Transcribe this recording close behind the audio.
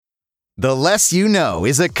The Less You Know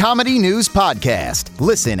is a comedy news podcast.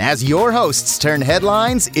 Listen as your hosts turn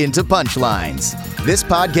headlines into punchlines. This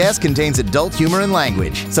podcast contains adult humor and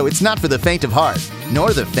language, so it's not for the faint of heart,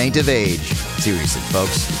 nor the faint of age. Seriously,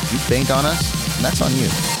 folks, if you faint on us, that's on you.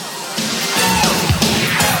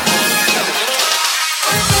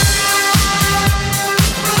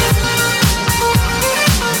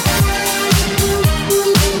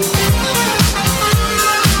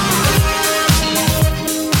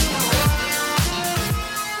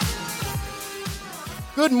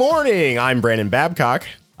 Good morning. I'm Brandon Babcock.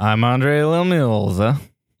 I'm Andre Lilmilza.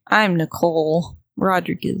 I'm Nicole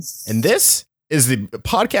Rodriguez. And this is the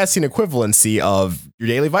podcasting equivalency of your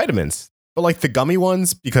daily vitamins. But like the gummy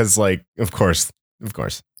ones, because like, of course.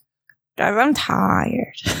 Guys, I'm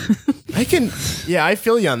tired. I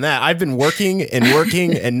feel you on that. I've been working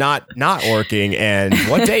and not working. And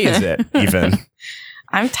what day is it even?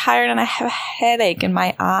 I'm tired and I have a headache in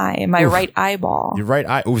my eye, in my right eyeball. Your right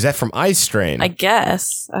eye. Oh, is that from eye strain? I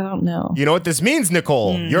guess. I don't know. You know what this means,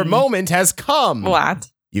 Nicole? Your moment has come.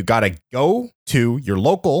 What? You got to go to your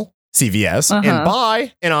local CVS and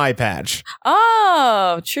buy an eye patch.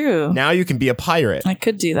 Oh, true. Now you can be a pirate. I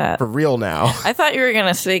could do that. For real now. I thought you were going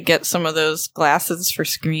to say get some of those glasses for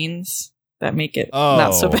screens that make it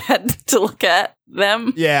not so bad to look at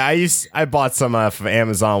them. Yeah, I bought some from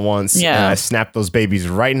Amazon once, and I snapped those babies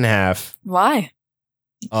right in half. Why?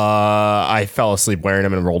 I fell asleep wearing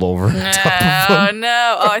them and rolled over. No.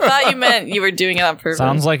 Oh, I thought you meant you were doing it on purpose.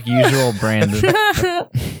 Sounds like usual Brandon. Did I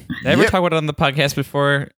ever talk about it on the podcast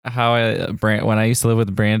before? How when I used to live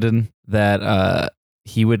with Brandon, that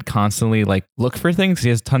he would constantly like look for things. He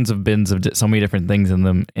has tons of bins of so many different things in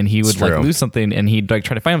them, and he would like lose something, and he'd like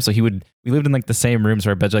try to find them. So we lived in like the same rooms,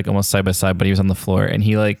 our beds like almost side by side, but he was on the floor, and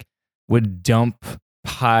he like would dump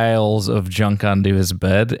piles of junk onto his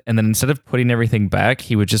bed, and then instead of putting everything back,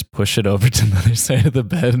 he would just push it over to the other side of the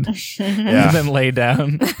bed and then lay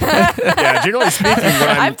down. Yeah, generally speaking, when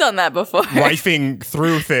I've done that before. Rifing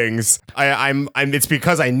through things, I'm it's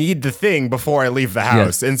because I need the thing before I leave the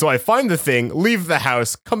house. And so I find the thing, leave the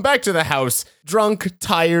house, come back to the house, drunk,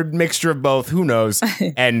 tired, mixture of both, who knows,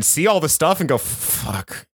 and see all the stuff and go,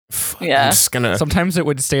 fuck. Yeah. I'm just gonna. Sometimes it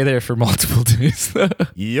would stay there for multiple days.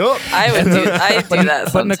 Yup. I do that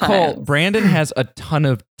sometimes. But Nicole, Brandon has a ton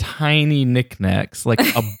of tiny knickknacks, like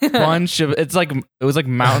a bunch of. It was like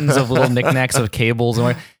mountains of little knickknacks of cables, and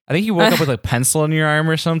I think you woke up with a pencil in your arm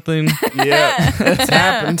or something. Yeah, it's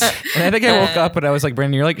happened. And I think I woke up and I was like,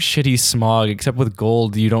 Brandon, you're like shitty Smaug, except with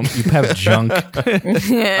gold. You have junk. Oh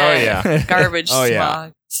yeah, garbage. Oh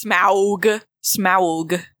Smog. yeah,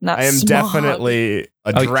 Smaug. Not I am smog. Definitely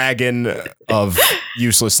a dragon of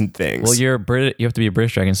useless things. Well, you have to be a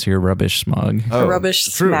British dragon, so you're rubbish Smaug. Oh, rubbish.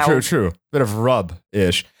 True. Bit of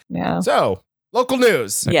rub-ish. Yeah. So, local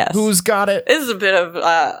news. Yes. Who's got it? This is a bit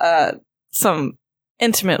of some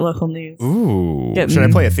intimate local news. Ooh. Should I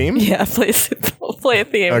play a theme? Yeah, play a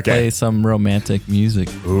theme. Okay. Play some romantic music.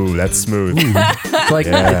 Ooh, that's smooth. Ooh.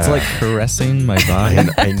 It's like caressing my body.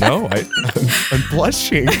 I know. I'm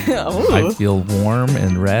blushing. I feel warm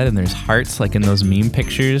and red, and there's hearts like in those meme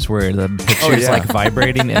pictures where the picture's like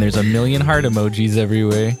vibrating, and there's a million heart emojis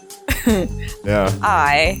everywhere. Yeah.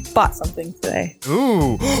 I bought something today.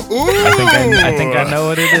 Ooh. I think I know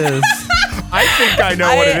what it is. I think I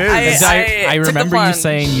know what it is. I remember you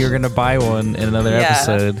saying you're gonna buy one in another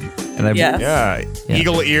episode, and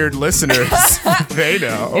eagle-eared listeners, they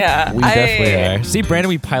know. Yeah, we definitely are. See, Brandon,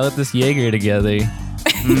 we pilot this Jaeger together.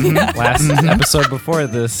 Last episode before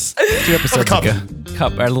this, 2 episodes ago.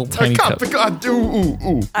 Cup, our little tiny cup.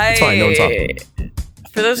 Ooh. It's fine. No one's up.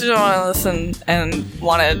 For those who don't want to listen and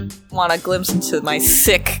want a glimpse into my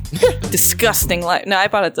sick, disgusting life, no, I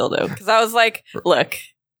bought a dildo because I was like, look.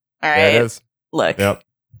 All right. There it is. Look. Yep.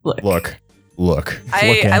 Look. Look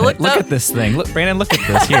at this thing. Look, Brandon, look at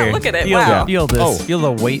this. Here. Look at it. Feel this. Oh. Feel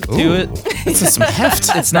the weight to it. It's some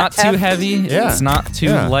heft. It's not too heavy. Yeah. It's not too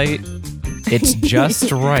light. It's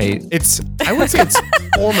just right. I would say it's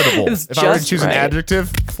formidable. If I were to choose an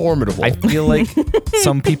adjective, formidable. I feel like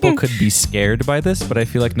some people could be scared by this, but I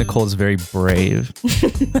feel like Nicole is very brave.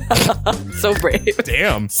 So brave.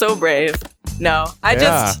 Damn. So brave. No, I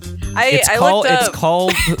It's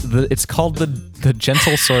called the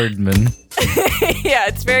Gentle Swordman. Yeah,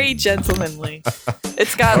 it's very gentlemanly.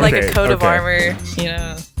 It's got like a coat of armor, you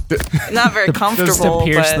know. not very comfortable. Just to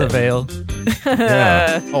pierce but the veil.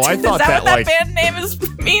 Yeah. Oh, I thought is that that what like that band name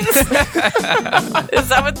means? Is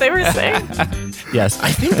that what they were saying? Yes.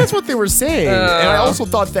 I think that's what they were saying. And I also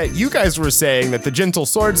thought that you guys were saying that the gentle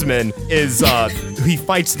swordsman is he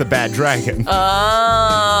fights the bad dragon.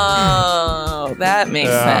 Oh, that makes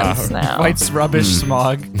sense now. Fights rubbish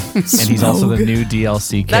Smaug. And he's also the new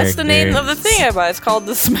DLC character. That's the name of the thing I buy. It's called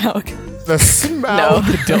the Smaug. The Smaug. No.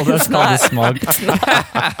 The dildo's called the Smaug.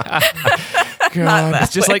 God.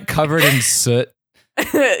 It's just like covered in soot.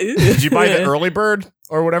 Did you buy the early bird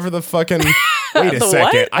or whatever the fucking? Wait a The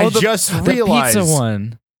second. what? I just realized. The pizza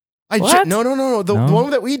one. What? No. The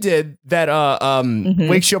one that we did that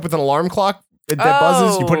wakes you up with an alarm clock that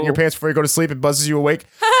buzzes. You put it in your pants before you go to sleep. It buzzes you awake.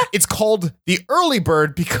 It's called the early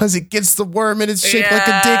bird because it gets the worm and it's shaped like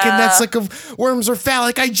a dick, and that's like worms are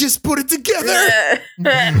phallic. I just put it together.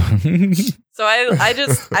 So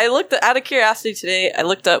I looked out of curiosity today. I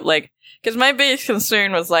looked up because my biggest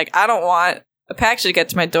concern was I don't want a package to get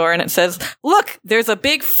to my door and it says, "Look, there's a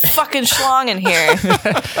big fucking schlong in here,"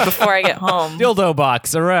 before I get home. Dildo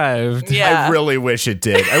box arrived. Yeah. I really wish it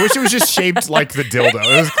did. I wish it was just shaped like the dildo.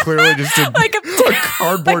 It was clearly just a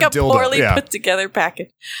cardboard like a dildo. poorly put together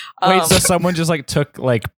package. Wait, so someone just took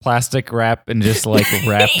plastic wrap and just wrapped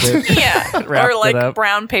it? Yeah. Wrapped Or it up.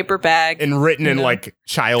 brown paper bag. and written in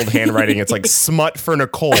child handwriting. It's like smut for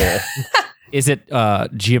Nicole. Is it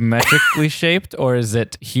geometrically shaped or is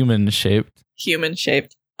it human shaped? Human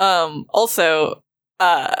shaped. Also,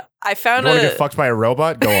 I found You want to get fucked by a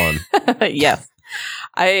robot? Go on. yes.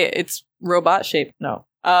 It's robot shaped. No.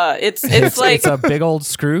 It's like It's a big old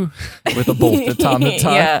screw with a bolt that's on the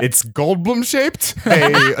top. Yeah. It's Goldblum shaped.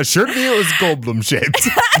 They assured me it was Goldblum shaped.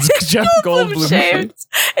 It's Jeff Goldblum shaped.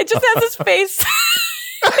 It just has his face.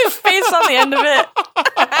 His face on the end of it.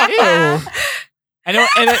 Ew. I know,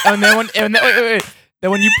 wait.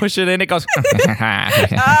 Then when you push it in, it goes.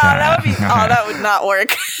 that would not work.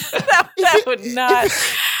 that would not.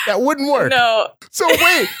 That wouldn't work. No. So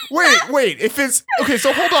wait. If it's okay,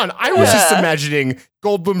 so hold on. I was just imagining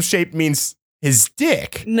Goldblum shaped means his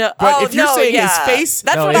dick. No. But if you're saying his face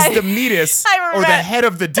That's what is I- the meatus I or the read. head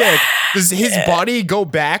of the dick, does his body go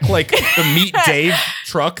back like the Meet Dave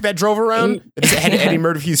truck that drove around? Does it had Eddie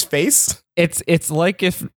Murphy's face? It's like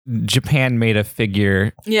if Japan made a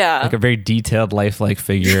figure, Yeah. like a very detailed lifelike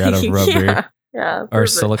figure out of rubber Yeah. or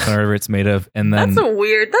perfect. silicone or whatever it's made of, and then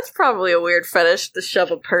That's probably a weird fetish to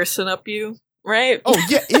shove a person up you, right? Oh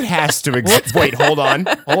yeah, it has to exist. Wait, hold on.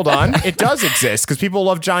 It does exist because people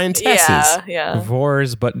love giantesses. Yeah.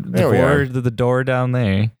 divorce, but There we are. the door down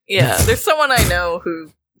there. Yeah. There's someone I know who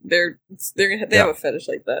they have a fetish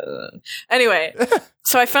like that. Anyway,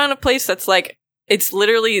 so I found a place that's it's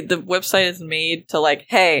literally the website is made to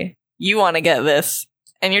hey, you want to get this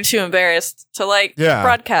and you're too embarrassed to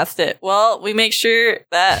broadcast it. Well, we make sure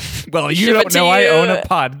that Well, you ship it don't to know I you. own a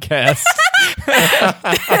podcast.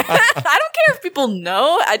 I don't care if people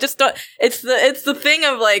know. I just don't. It's the thing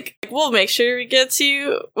of we'll make sure we get to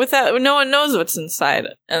you without no one knows what's inside.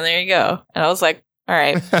 And there you go. And I was like, all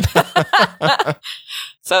right.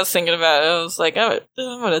 So I was thinking about it. I was like, I'm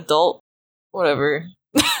an adult. Whatever.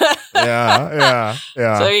 Yeah.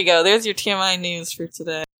 So there you go. There's your TMI news for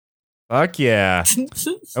today. Fuck yeah.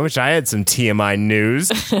 I wish I had some TMI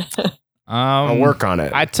news. I'll work on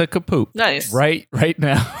it. I took a poop. Nice. Right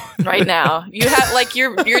now. Right now, you have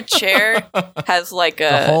your chair has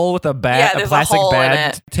A hole with a Yeah, a there's a plastic hole in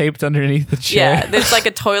bag it. taped underneath the chair. Yeah, there's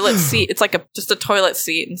a toilet seat. It's just a toilet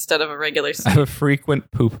seat instead of a regular I seat. have a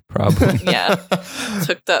frequent poop problem. Yeah, it's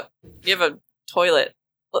hooked up. You have a toilet.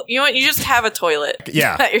 You know what? You just have a toilet.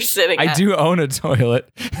 Yeah. that you're sitting. I at. do own a toilet.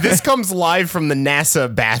 This comes live from the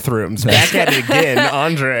NASA bathrooms. Back at it again,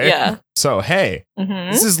 Andre. Yeah. So, hey,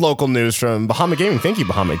 Mm-hmm. this is local news from Bahama Gaming. Thank you,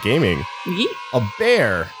 Bahama Gaming. A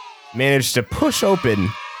bear managed to push open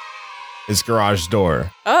his garage door.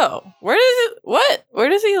 Oh, where does it? What? Where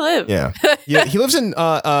does he live? Yeah. He lives in,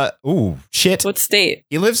 shit. What state?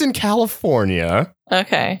 He lives in California.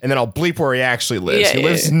 Okay. And then I'll bleep where he actually lives. Yeah, He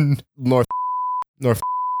lives in North.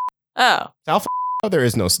 Oh. South. Oh, there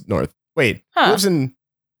is no North. Wait. Huh. He lives in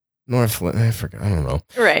Northland. I forgot. I don't know.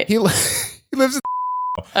 Right. He lives in.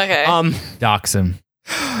 Okay. Dox him.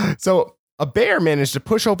 So a bear managed to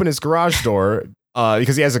push open his garage door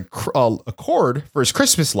because he has a cord for his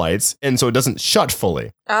Christmas lights, and so it doesn't shut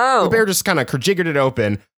fully. Oh. The bear just kind of jiggered it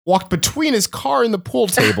open, walked between his car and the pool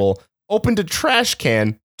table, opened a trash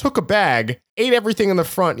can, took a bag, ate everything in the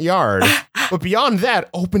front yard, but beyond that,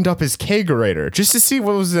 opened up his kegerator just to see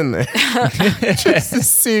what was in there. Just to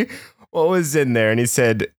see what was in there. And he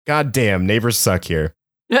said, "God damn, neighbors suck here."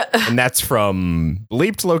 And that's from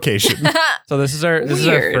bleeped location. So this is our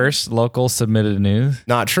Weird. first local submitted news.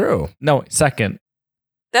 Not true. No, second.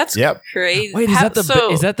 That's Yep. crazy. Wait, is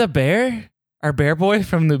that the bear? Our bear boy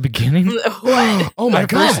from the beginning? What? Oh my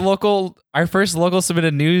god. Our first local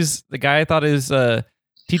submitted news. The guy thought his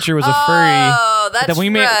teacher was a furry. Oh, that's But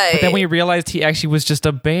then we realized he actually was just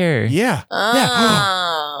a bear. Yeah.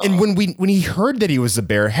 Oh. And when he heard that he was a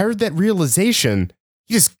bear, heard that realization,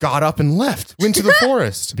 he just got up and left. Went to the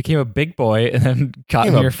forest. Became a big boy and then got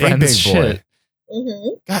in Became a your big, friend's big boy. shit.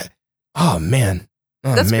 Mhm. God. Oh man.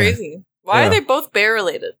 Oh, That's man. crazy. Why Yeah. are they both bear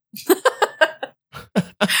related?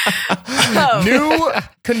 Oh. New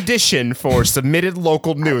condition for submitted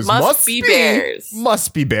local news. Must be bears.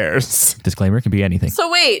 Must be bears. Disclaimer, can be anything. So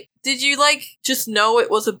wait, did you just know it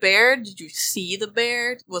was a bear? Did you see the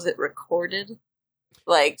bear? Was it recorded?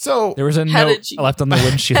 Like, So There was a How note did you- left on the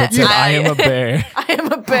windshield that said, I am a bear. I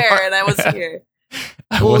am a bear and I was here.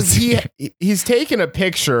 I well, was- he's taken a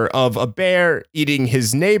picture of a bear eating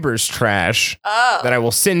his neighbor's trash Oh, that I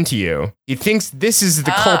will send to you. He thinks this is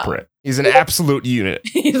the Oh. culprit. He's an absolute unit.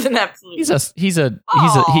 he's an absolute.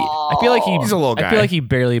 I feel like He's a little guy. I feel like he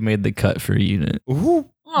barely made the cut for a unit. Ooh,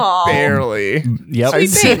 Aw, barely. Yep. I sweet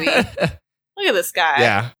see. baby. Look at this guy.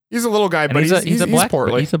 Yeah, he's a little guy, And but he's a black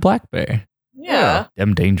portly. He's a black bear. Yeah.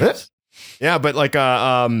 Them dangerous. Yeah, but like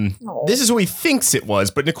Aw. this is who he thinks it was.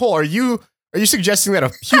 But Nicole, are you suggesting that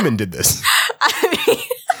a human did this? I mean,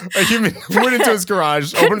 A human went into his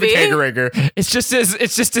garage, Could opened the be. kegerator, It's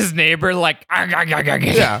just his neighbor like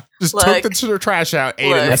yeah, just Look. took the trash out, ate it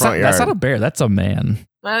in the Look. That's front not, yard. that's not a bear, that's a man.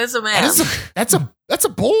 that is a man. That's a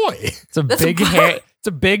boy. It's a That's a big boy. it's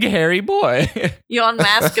a big hairy boy. You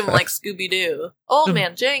unmask him like Scooby Doo. Old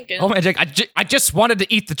man Jenkins. Oh man, Jake, I just wanted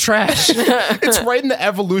to eat the trash. It's right in the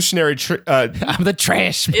evolutionary I'm the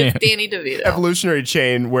trash man. It's Danny DeVito. evolutionary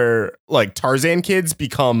chain where like Tarzan kids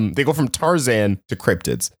they go from Tarzan to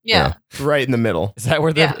cryptids. Yeah. Right in the middle. Is that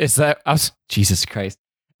where the Yeah. Jesus Christ.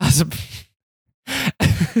 I was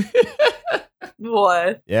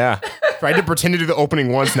What? Yeah. Tried to pretend to do the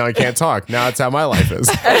opening once, now he can't talk. Now it's how my life is.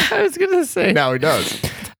 I was gonna say Now he does.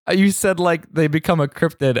 you said like they become a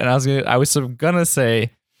cryptid, and I was gonna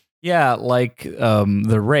say yeah, like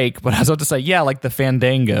the rake, but I was about to say yeah, like the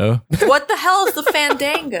fandango. What the hell is the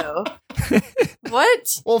Fandango?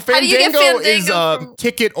 What? Well, How do you get Fandango is Fandango a from-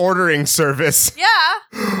 ticket ordering service.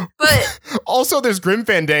 Yeah, but Also, there's Grim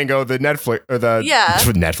Fandango, the Netflix or the Yeah.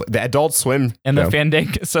 Netflix, the Adult Swim, And the show.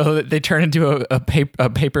 fandango, so they turn into a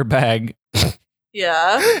paper bag.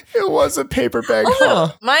 yeah. It was a paper bag.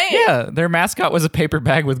 Also, Huh. Yeah, their mascot was a paper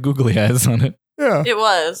bag with googly eyes on it. Yeah. It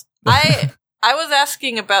was. I was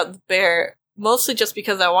asking about the bear mostly just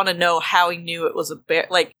because I want to know how he knew it was a bear.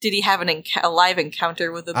 Like, did he have a live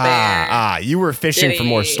encounter with a bear? You were fishing Did for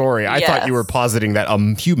more he? story. I thought you were Yes. positing that a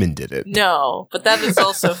human did it. No, but that is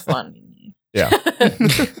also funny. Yeah.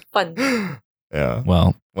 Fun. Yeah.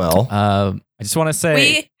 Well, Well, I just want to say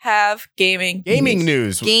We have gaming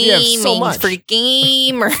news. We have so much for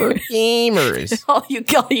gamers. for gamers. all you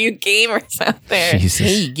gamers out there. Jesus.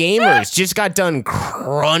 Hey, gamers! Just got done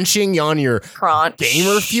crunching on your Crunch.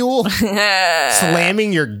 gamer fuel,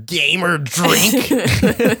 slamming your gamer drink.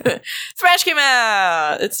 Smash came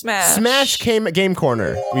out. It's Smash. Smash came at Game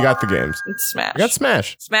Corner. We got the games. It's Smash. We got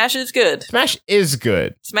Smash. Smash is good. Smash is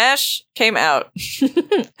good. Smash came out.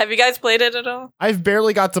 Have you guys played it at all? I've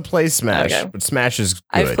barely got to play Smash, Okay. but Smash is good.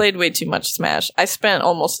 I've played way too much Smash. I spent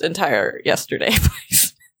almost entire yesterday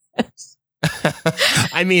playing Smash.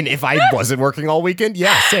 I mean, if I wasn't working all weekend,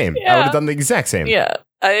 yeah, same. I Yeah. would have done the exact same. Yeah.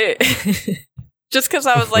 I just because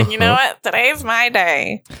I was like, you know what? Today's my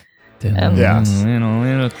day. Yeah.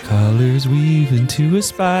 Little colors weave into a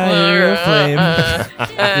spiral flame.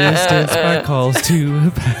 Distant spark calls to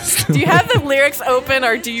a past. Do you have the lyrics open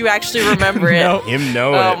or do you actually remember it? No. Him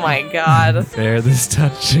know Oh it. my god. Bear this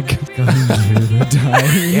touch against the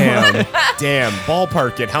dying. Damn.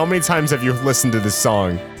 Ballpark it. How many times have you listened to this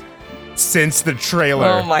song since the trailer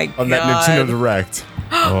Oh my of that God. Nintendo Direct?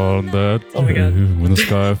 On that Oh my God. day when the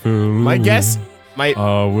sky fell My away, guess, my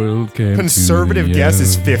our world came conservative to the guess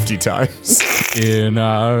is end. 50 times, In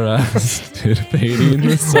our eyes, fading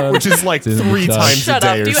the sun. which is like to the 3 dark. times Shut a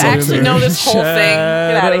up. day or Do you something. actually know this whole thing?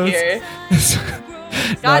 Get out of Shadows. here.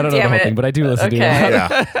 I God don't know the damn whole it. thing, but I do listen Okay. to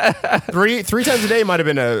it. Yeah. three times a day might have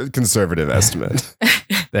been a conservative estimate.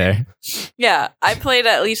 There. Yeah, I played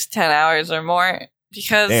at least 10 hours or more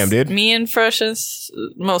because Damn, dude. me and Frocious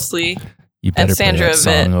mostly. You better Sandra play that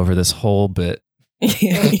a bit. song over this whole bit.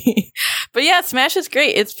 But yeah, Smash is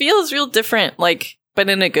great. It feels real different, like, but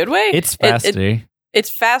in a good way. It's It- fasty. It's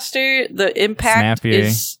faster. The impact Snappier.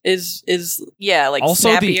 is like Also,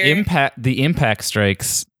 snappier. the impact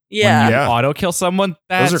strikes. Yeah. When you auto kill someone.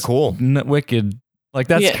 Those are cool. Wicked. Like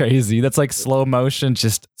that's crazy. That's like slow motion,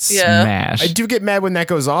 just smash. I do get mad when that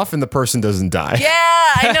goes off and the person doesn't die. Yeah,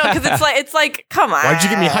 I know, because it's like, come on. Why'd you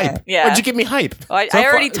give me hype? Yeah. Why'd you give me hype? I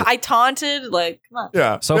already I taunted. Like, come on.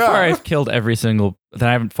 Yeah. So far, I've killed every single. Then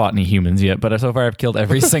I haven't fought any humans yet, but so far I've killed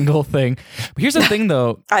every single thing. But here's the thing,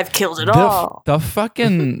 though. I've killed it all. The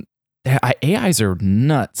fucking AIs are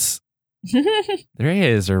nuts. Their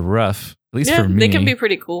AIs are rough. At least for me. They can be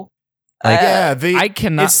pretty cool. Like, I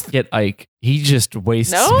cannot get Ike. He just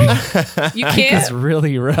wastes me. You Ike can't. is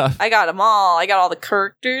really rough. I got them all. I got all the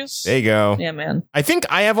characters. There you go. Yeah, man. I think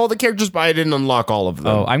I have all the characters, but I didn't unlock all of them.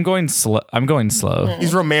 Oh, I'm going slow.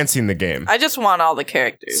 He's romancing the game. I just want all the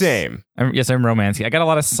characters. Same. I'm romancing. I got a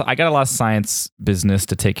lot of science business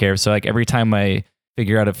to take care of. So like every time I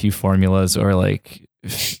figure out a few formulas or like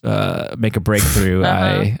make a breakthrough,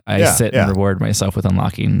 I sit and reward myself with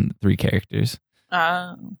unlocking 3 characters.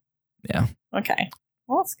 Yeah. Okay.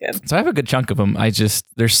 Well, that's good. So I have a good chunk of them. Ike just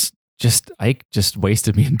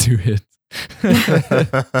wasted me in 2 hits.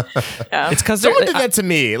 Yeah. It's because someone did that to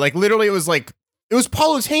me. Like literally, it was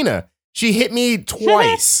Palutena. She hit me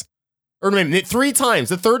twice. Or maybe 3 times.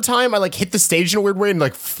 The 3rd time, I like hit the stage in a weird way and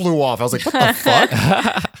like flew off. I was like, what the fuck?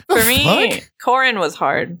 For me, Corrin was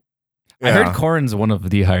hard. Yeah. I heard Corrin's one of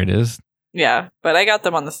the hardest. Yeah, but I got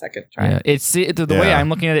them on the second try. Yeah, it's the way I'm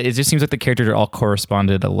looking at it. It just seems like the characters are all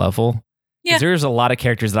corresponded a level. Yeah, there's a lot of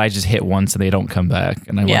characters that I just hit once and they don't come back,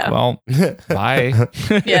 and I'm like, well, bye.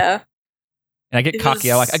 Yeah, and I get cocky.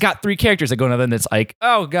 I'm like, I got 3 characters. I go another, and it's like,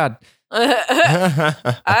 oh god.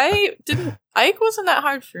 I didn't. Ike wasn't that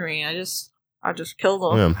hard for me. I just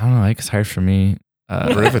killed him. Yeah. I don't know. Ike's hard for me.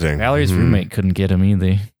 Riveting. Valerie's roommate couldn't get him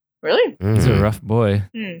either. Really? He's a rough boy.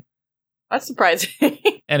 That's surprising.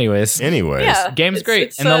 Anyways, yeah, game's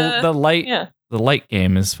great, and the light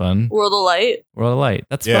game is fun. World of Light.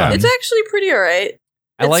 That's fun. It's actually pretty alright.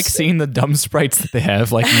 I like seeing the dumb sprites that they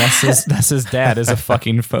have. Like Ness's dad is a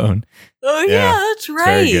fucking phone. Oh yeah, that's right.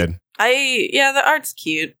 Very good. The art's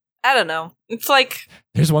cute. I don't know. It's like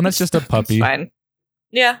there's one that's just a puppy. It's fine.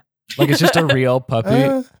 Yeah. Like it's just a real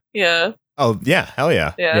puppy. Yeah. Oh yeah, hell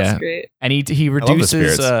yeah. Yeah, that's great. And he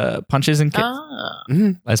reduces punches and kicks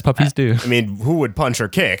as puppies do. I mean, who would punch or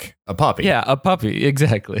kick a puppy? Yeah, a puppy,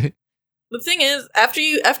 exactly. The thing is,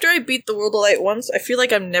 after I beat the World of Light once, I feel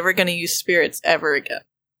like I'm never gonna use spirits ever again.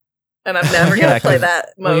 And I'm never gonna play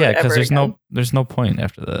that mode. Because there's no point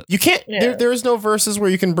after that. You can't. There is no verses where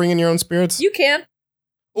you can bring in your own spirits. You can.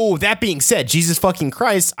 Oh, that being said, Jesus fucking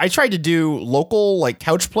Christ! I tried to do local like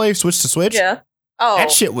couch play, switch to switch. Yeah. Oh,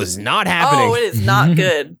 that shit was not happening. Oh, it is not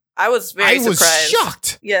good. I was very surprised. I was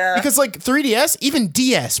shocked. Yeah. Because like 3DS, even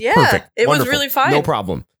DS, yeah, perfect. It wonderful, was really fine. No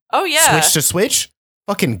problem. Oh yeah. Switch to switch,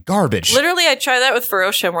 fucking garbage. Literally, I tried that with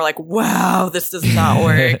Ferocia, and we're like, wow, this does not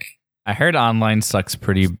work. I heard online sucks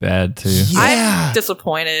pretty bad too. Yeah. I'm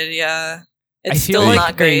disappointed. Yeah. It's still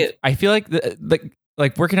not great. I feel like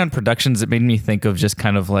like working on productions, it made me think of just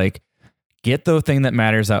kind of like, get the thing that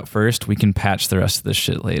matters out first. We can patch the rest of this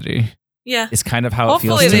shit later. Yeah, it's kind of how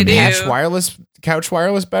hopefully it feels. They to do. Couch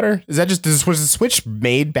wireless better? Is that just was the Switch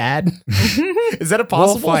made bad? Is that a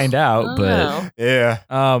possible? We'll find out. But yeah,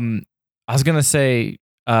 I was gonna say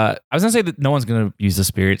that no one's gonna use the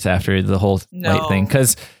spirits after the whole light thing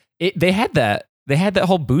because they had that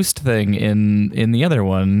whole boost thing in the other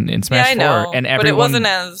one in Smash 4, know, and everyone, but it wasn't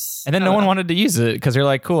as. And then no one wanted to use it because they're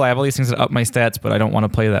like, cool, I have all these things that up my stats, but I don't want to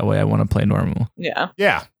play that way. I want to play normal.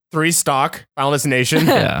 Yeah. 3 stock, Final Destination.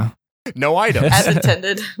 Yeah. No items. As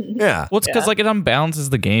intended. Yeah. Well, it's because like it unbalances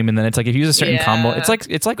the game, and then it's like if you use a certain combo, it's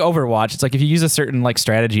like Overwatch. It's like if you use a certain like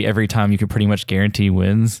strategy every time, you can pretty much guarantee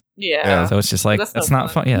wins. Yeah. So it's just like that's not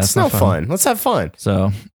fun. Yeah, it's no fun. Let's have fun.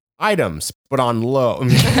 So items, but on low.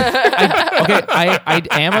 I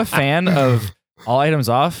am a fan of all items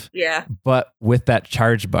off. Yeah. But with that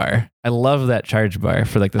charge bar. I love that charge bar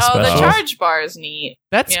for like the special. Oh, the charge bar is neat.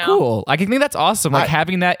 That's cool. I think that's awesome. Like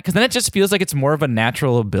having that, because then it just feels like it's more of a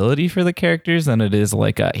natural ability for the characters than it is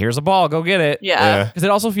like here's a ball, go get it. Yeah. Because it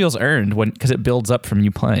also feels earned because it builds up from you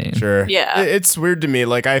playing. Sure. Yeah. It's weird to me.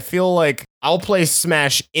 Like I feel like I'll play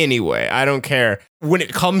Smash anyway. I don't care. When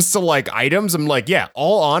it comes to like items, I'm like, yeah,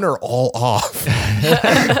 all on or all off.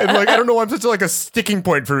 And like I don't know why I'm such like a sticking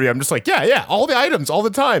point for me. I'm just like, yeah, all the items all the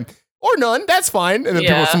time. Or none, that's fine. And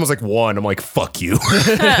then someone's like 1, I'm like, fuck you.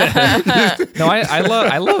 No,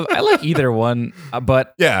 I like either one.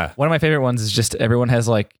 But yeah, one of my favorite ones is just everyone has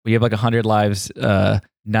like, we have like 100 lives.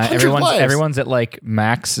 Everyone's lives. everyone's at like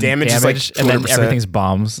max Damage is, damage, like, and then 200%. everything's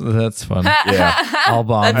bombs. That's fun. Yeah. All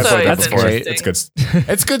bombs. That's I've played that always before. interesting. It's good.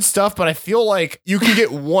 It's good stuff, but I feel like you can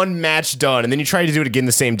get one match done, and then you try to do it again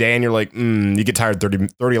the same day, and you're like, you get tired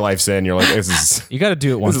 30 lives in. You're like, this is. You got to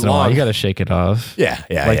do it once is in a while. long. You got to shake it off. Yeah.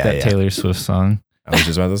 Like that Taylor Swift song. I was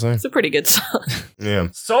just about to say. It's a pretty good song. Yeah.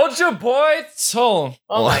 Soldier Boy Soul.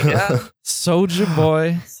 Oh my god. Soldier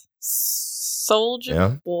Boy. Soldier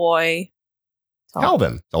Yeah. Boy. Tell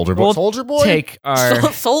them. Soldier Boy. We'll Soldier Boy. Take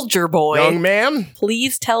our. Soldier Boy. Young man.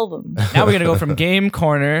 Please tell them. Now we're going to go from Game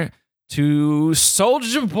Corner to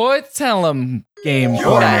Soldier Boy Tell 'em Game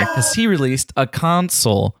Corner because he released a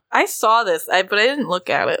console. I saw this, but I didn't look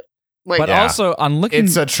at it. Like, But Yeah. also, on looking.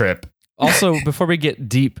 It's a trip. Also, before we get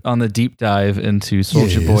deep on the deep dive into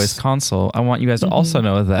Soldier Yes. Boy's console, I want you guys to also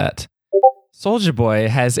know that Soldier Boy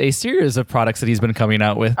has a series of products that he's been coming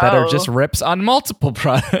out with that are just rips on multiple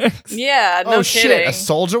products. yeah, no Oh kidding. shit! A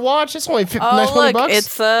Soldier Watch? It's only 20 Oh, look, bucks.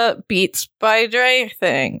 it's a Beats by Dre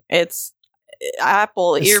thing. It's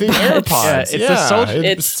Apple It's the earbuds. AirPods. Yeah, it's the Soldier-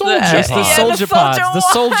 It's Soldier the- It's the Yeah, Soldier the Pods, Soldier the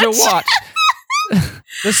Soldier Watch. Watch,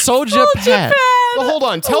 the Soldier Pad. Well, hold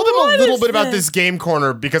on. Tell them What a little is bit about this? this game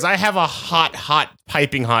corner because I have a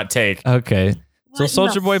piping hot take. Okay, What so in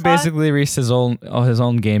Soldier the Boy fuck? basically released his own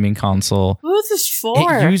gaming console. Who is this for?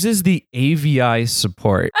 It uses the AVI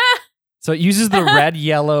support, so it uses the red,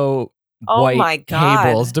 yellow, Oh white my God.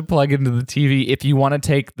 cables to plug into the TV if you want to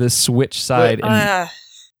take the Switch side. And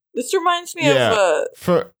This reminds me Yeah. of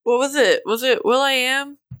For what was it? Was it Will I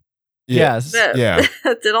Am? yes, That Yeah.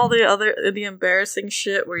 did all the embarrassing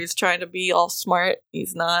shit where he's trying to be all smart.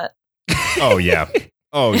 He's not. oh yeah.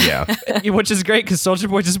 Oh yeah. which is great because Soldier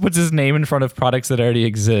Boy just puts his name in front of products that already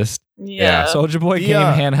exist. Yeah. Soldier Boy game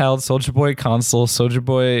Yeah. handheld, Soldier Boy console, Soldier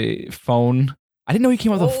Boy phone. I didn't know he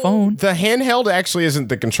came with a phone. The handheld actually isn't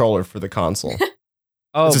the controller for the console.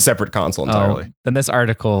 Oh, It's a separate console entirely. then this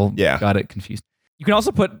article got it confused. You can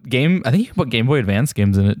also put I think you can put Game Boy Advance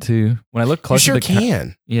games in it too. When I look You closer sure to the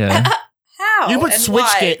can. yeah, How? You put and Switch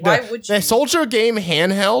why? game. Why would you? The Soldier game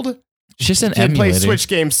handheld it's just an can play emulator. Switch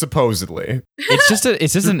games supposedly. It's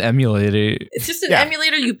just an emulator. It's just an Yeah.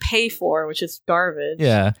 emulator you pay for, which is garbage.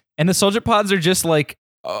 Yeah, and the Soldier Pods are just like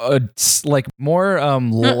more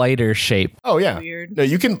lighter shape. Oh yeah. Weird. No,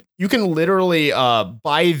 you can literally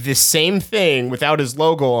buy the same thing without his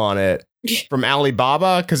logo on it from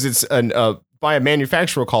Alibaba because it's by a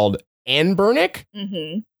manufacturer called Anbernic.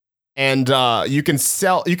 Mm-hmm. And you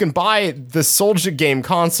can buy the Soldier game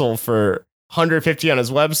console for $150 on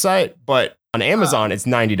his website, but on Amazon it's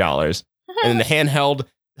 $90. And then the handheld,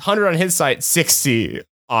 $100 on his site, $60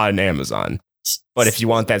 on Amazon. But if you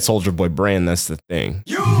want that Soldier Boy brand, that's the thing.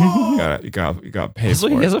 You gotta pay Also,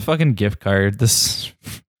 for he has it. a fucking gift card.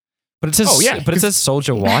 But it says Oh, yeah, but it says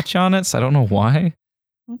Soldier Watch on it, so I don't know why.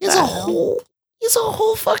 He's a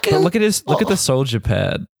whole fucking. But look at the Soldier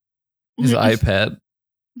Pad, his iPad.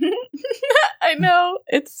 I know.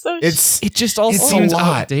 It's so. It just all It's a seems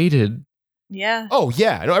lot. outdated. Yeah. Oh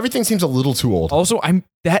yeah, no, everything seems a little too old. Also,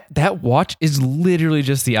 that watch is literally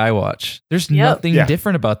just the iWatch. There's Yep. nothing Yeah.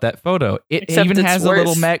 different about that photo. It Except even it's has a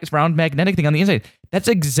little worse. round magnetic thing on the inside. That's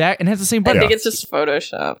exact and has the same I button. think it's just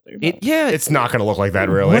Photoshop. It's not gonna look like that,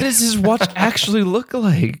 really. What does his watch actually look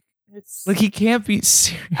like? It's Like he can't be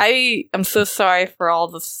serious. I am so sorry for all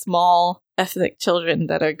the small ethnic children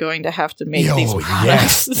that are going to have to make Yo, these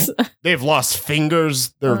products. They've lost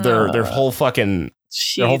fingers. Their whole fucking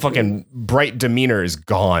bright demeanor is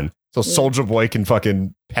gone. So Soldier Boy can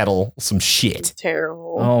fucking peddle some shit. It's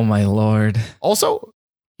terrible. Oh my lord. Also,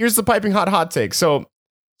 here's the piping hot take. So,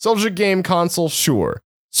 Soldier game console, sure.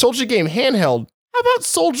 Soldier game handheld. How about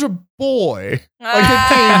Soldier Boy? Like a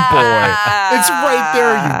Game Boy. It's right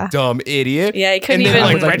there, you dumb idiot. Yeah, he couldn't And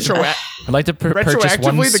then, even. like, I'd like to purchase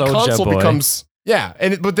one retroactively, the Soldier console Boy. becomes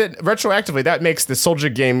but then retroactively that makes the Soldier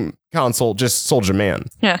game console just Soldier Man.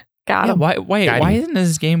 Got Yeah, him. why isn't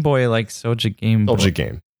his Game Boy like Soldier Game Boy? Soldier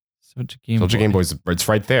game. Soldier Game Boy's it's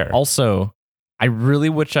right there. Also, I really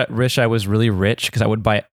wish I was really rich because I would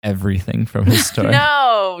buy everything from his store.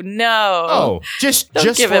 No. Oh, just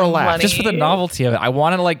Don't give for a him laugh. money. Just for the novelty of it. I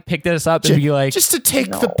want to like pick this up and be like, Just to take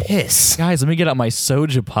the piss. guys, let me get out my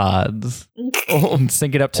Soja Pods and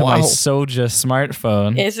sync it up to my Wow. Soja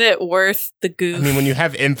smartphone. Is it worth the goof? I mean, when you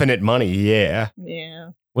have infinite money, yeah.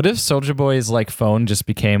 yeah. What if Soldier Boy's like phone just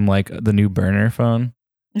became like the new burner phone?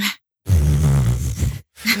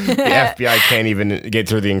 The FBI can't even get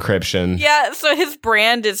through the encryption. Yeah, so his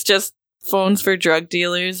brand is just phones for drug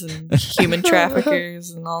dealers and human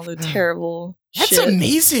traffickers and all the terrible That's shit.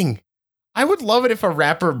 amazing. I would love it if a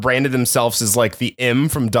rapper branded themselves as like the M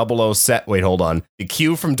from 007. Wait, hold on. The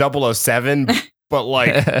Q from 007, but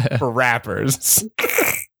like for rappers.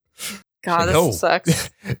 God, this No. sucks.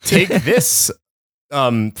 Take this.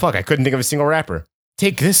 Fuck, I couldn't think of a single rapper.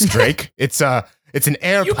 Take this, Drake. It's an You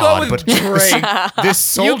go AirPod, with but Drake. this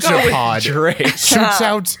soldier pod Drake. shoots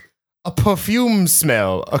out a perfume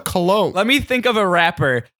smell, a cologne. Let me think of a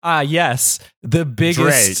rapper. Yes, the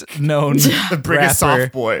biggest known The biggest rapper,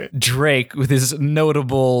 soft boy. Drake, with his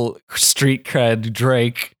notable street cred.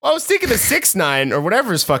 Drake. I was thinking the 6ix9ine or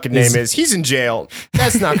whatever his fucking name is. He's in jail.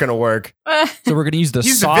 That's not gonna work. So we're gonna use the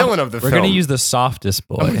He's the villain of the We're film. gonna use the softest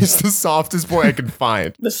boy. He's the softest boy I can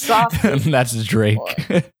find. The soft. And that's Drake.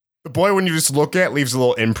 The boy, when you just look at, leaves a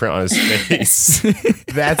little imprint on his face.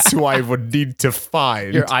 That's who I would need to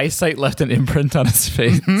find. Your eyesight left an imprint on his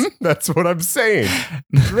face. That's what I'm saying.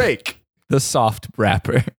 Drake. The soft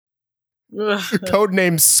rapper,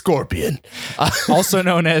 Codename Scorpion. also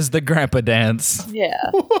known as the Grandpa Dance, Yeah.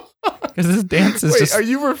 because this dance is Wait, just are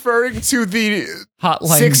you referring to the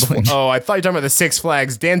hotline bling. Oh, I thought you were talking about the Six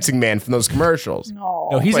Flags dancing man from those commercials. No.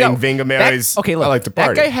 No, he's Playing got Vinga Mary's. okay. Look, I like to that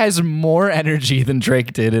party. guy has more energy than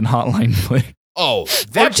Drake did in Hotline Bling Oh,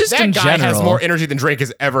 that, just that in guy has general. more energy than Drake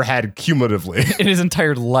has ever had cumulatively. in his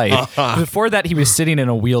entire life. Uh-huh. Before that, he was sitting in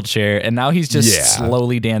a wheelchair, and now he's just Yeah.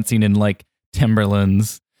 slowly dancing in like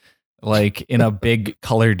Timberlands, like in a big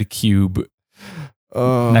colored cube.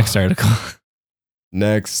 Next article.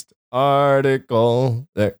 Next article.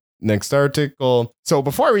 Next article. So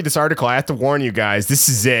before I read this article, I have to warn you guys, this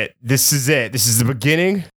is it. This is it. This is the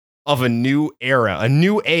beginning of a new era, a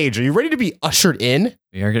new age. Are you ready to be ushered in?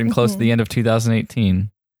 We are getting close to the end of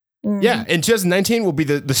 2018. Yeah, and 2019 will be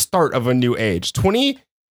the start of a new age.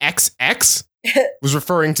 20XX was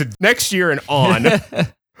referring to next year and on.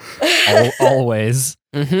 Always.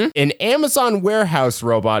 An Amazon warehouse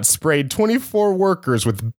robot sprayed 24 workers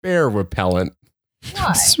with bear repellent.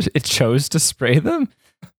 Why? It chose to spray them?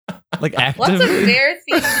 Like What's a actively? bear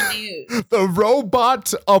themed news? The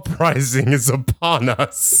robot uprising is upon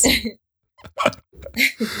us.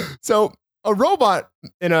 So, a robot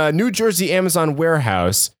in a New Jersey Amazon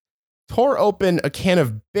warehouse tore open a can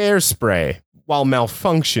of bear spray while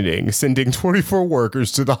malfunctioning, sending 24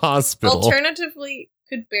 workers to the hospital. Alternatively,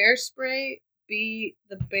 could bear spray be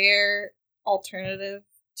the bear alternative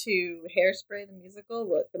to Hairspray the musical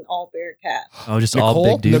with an all bear cast? Oh, just all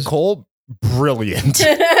big dudes. Nicole, brilliant.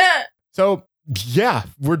 So, yeah,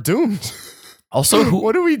 we're doomed. Also,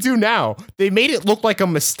 What do we do now? They made it look like a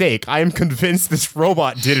mistake. I am convinced this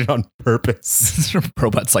robot did it on purpose.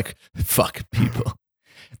 robot's like, fuck people.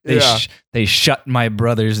 They Yeah. they shut my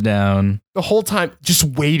brothers down. The whole time, just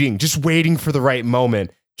waiting for the right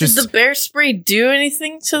moment. Did Just the bear spray do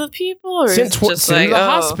anything to the people? Or is sent it to just the like,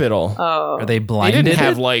 hospital. Oh. Are they They blinded? didn't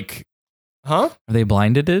have like, huh? Are they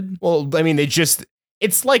blinded? Well, I mean,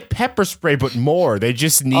 it's like pepper spray, but more. They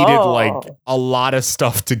just needed like a lot of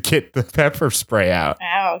stuff to get the pepper spray out.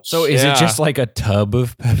 Ouch. So is Yeah. it just like a tub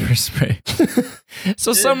of pepper spray?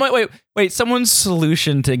 So someone's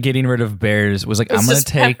solution to getting rid of bears was like, It's I'm gonna just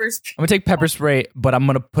take pepper spray, but I'm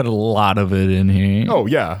gonna put a lot of it in here. Oh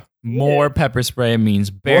yeah. More pepper spray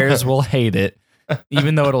means bears will hate it,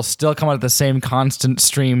 even though it'll still come out at the same constant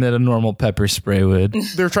stream that a normal pepper spray would.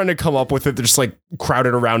 They're trying to come up with it. They're just like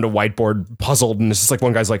crowded around a whiteboard, puzzled, and it's just like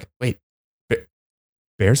one guy's like, "Wait,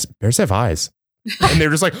 bears have eyes," and they're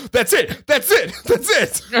just like, "That's it, that's it, that's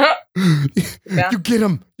it." Yeah. You get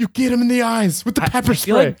them in the eyes with the pepper I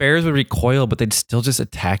feel spray. like bears would recoil, but they'd still just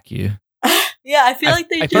attack you. Yeah, I feel like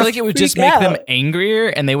they I feel like it would just freak make out. them angrier,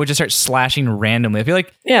 and they would just start slashing randomly. I feel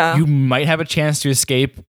like Yeah. you might have a chance to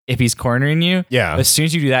escape if he's cornering you. Yeah. But as soon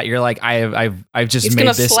as you do that, you're like, I've just He's made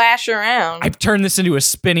gonna this. slash around. I've turned this into a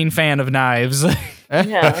spinning fan of knives.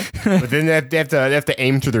 Yeah. But then they have to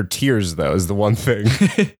aim through their tears, though, is the one thing.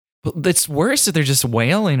 But it's worse if they're just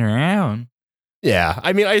wailing around. Yeah.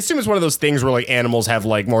 I mean, I assume it's one of those things where like animals have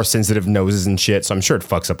like more sensitive noses and shit, so I'm sure it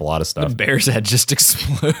fucks up a lot of The stuff. bear's head just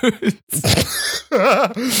explodes.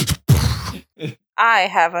 I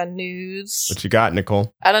have a news. What you got,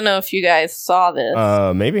 Nicole? I don't know if you guys saw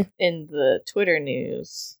this Maybe. in the Twitter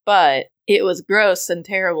news, but it was gross and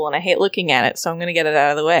terrible, and I hate looking at it, so I'm going to get it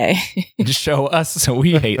out of the way. Just show us so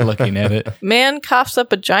we hate looking at it. Man coughs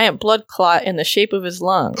up a giant blood clot in the shape of his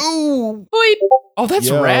lung. Ooh. Boy. Oh, that's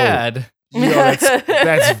Yo. rad. Yo,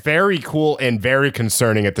 that's very cool and very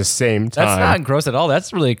concerning at the same time. That's not gross at all.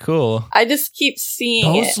 That's really cool. I just keep seeing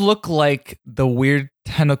Those it. look like the weird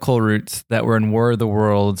tentacle roots that were in War of the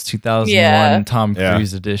Worlds 2001 Yeah. Tom Yeah.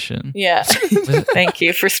 Cruise edition. Yeah. Thank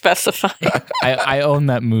you for specifying. I own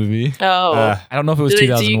that movie. Oh. I don't know if it was Do you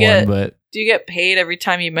 2001, get- but Do you get paid every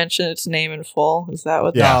time you mention its name in full? Is that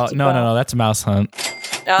what Yeah. that's no, about? that's Mouse Hunt.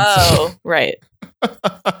 Oh, right.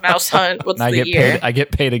 Mouse Hunt. What's And I the get year? paid. I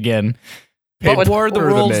get paid again. Paid But War of the for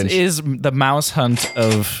the Worlds mensch. is the mouse hunt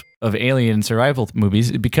of alien survival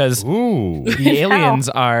movies because Ooh. the aliens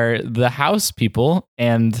are the house people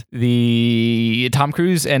and the Tom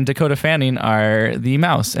Cruise and Dakota Fanning are the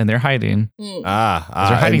mouse and they're hiding. Hmm. They're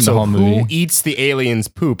hiding and the so whole who movie. eats the aliens'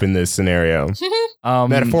 poop in this scenario?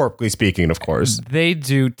 Metaphorically speaking, of course. They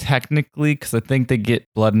do technically because I think they get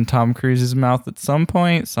blood in Tom Cruise's mouth at some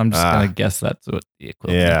point. So I'm just gonna guess that's what the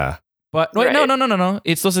equivalent. Yeah. But wait, Right. no.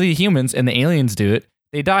 It's supposed to be humans and the aliens do it.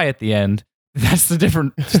 They die at the end. That's the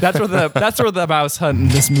different. That's where the mouse hunt in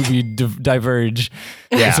this movie diverge.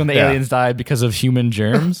 Yeah, It's when the yeah. aliens died because of human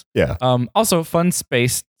germs. Yeah. Also, fun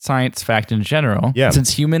space science fact in general. Yeah. Since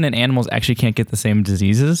human and animals actually can't get the same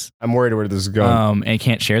diseases, I'm worried where this is going. and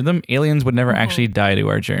can't share them, aliens would never Mhm. actually die to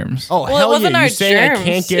our germs. Oh, Well, it hell wasn't yeah. our You saying germs. I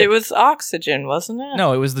can't get... It was oxygen, wasn't it?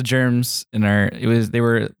 No, it was the germs in our. They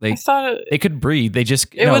were I like thought they could breathe. They just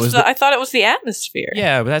it no, was. I thought it was the atmosphere.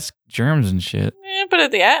 yeah, but that's germs and shit. But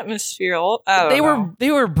the atmosphere. I don't know. They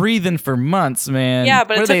were breathing for months, man. Yeah,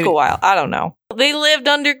 but What it are took they- a while. I don't know. They lived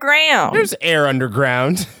underground. There's air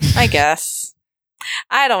underground. I guess.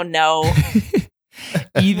 I don't know.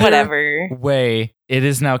 Either Whatever. way, it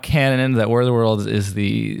is now canon that War of the Worlds is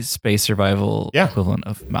the space survival Yeah. equivalent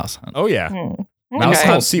of Mouse Hunt. Oh, yeah. Hmm. Mouse Okay.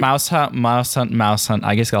 Hunt, See- Mouse Hunt, Mouse Hunt, Mouse Hunt.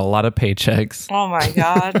 I guess got a lot of paychecks. Oh my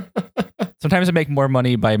god. Sometimes I make more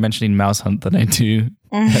money by mentioning Mouse Hunt than I do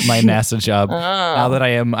at my NASA job. Now that I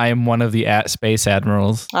am one of the space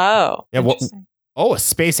admirals. Oh. Yeah, well- Interesting. Oh, a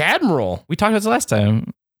space admiral. We talked about this last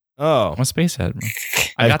time. Oh. I'm a space admiral.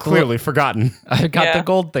 I've clearly forgotten. I got Yeah. the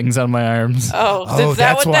gold things on my arms. Oh, Oh, is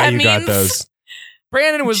that that's what why that you means? got those.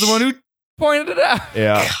 Brandon was the one who pointed it out.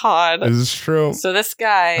 Yeah. God. This is true. So this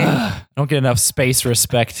guy. I don't get enough space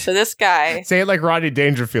respect. So this guy. Say it like Rodney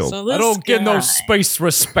Dangerfield. So this I don't get guy, no space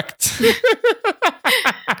respect.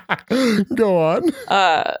 Go on.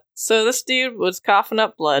 So this dude was coughing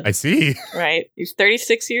up blood. I see. Right. He's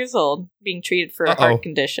 36 years old, being treated for a Uh-oh. heart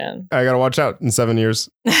condition. I gotta watch out in 7 years.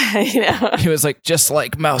 You know. He was like, just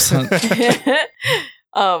like Mouse Hunt.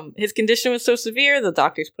 His condition was so severe, the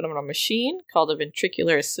doctors put him on a machine called a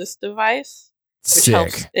ventricular assist device, which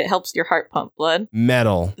Sick. helps your heart pump blood.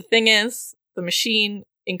 Metal. The thing is, the machine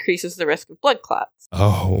increases the risk of blood clots.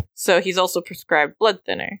 Oh. So he's also prescribed blood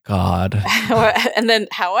thinner. God. And then,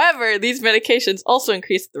 however, these medications also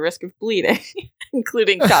increase the risk of bleeding,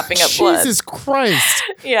 including coughing up blood. Jesus Christ.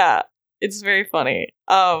 Yeah, it's very funny.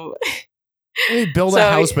 They build So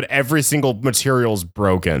a house, but every single material's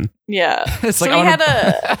broken. Yeah. It's So like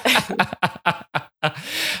we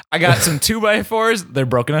I got some 2x4s. They're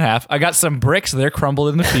broken in half. I got some bricks. They're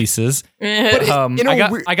crumbled into pieces. But in a I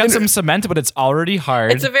got weird- I got in a- some cement, but it's already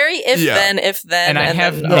hard. it's a very if then, and I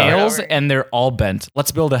have then nails, over. and they're all bent.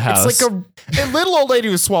 Let's build a house. It's like a little old lady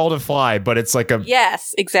who swallowed a fly, but it's like a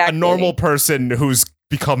Yes, exactly. normal person who's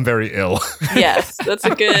become very ill. Yes, that's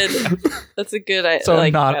a good. so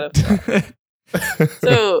like, not. metaphor.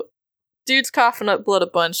 So, dude's coughing up blood a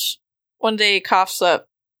bunch. One day, he coughs up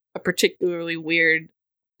a particularly weird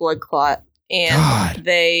blood clot, and God.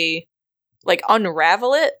 they like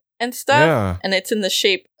unravel it and stuff, Yeah. and it's in the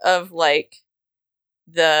shape of like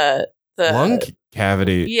the Lung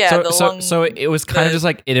cavity. Yeah, the lung. So it was kind of the just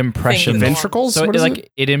like it impressioned thing- Ventricles? So What it, is like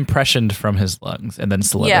it? it impressioned from his lungs and then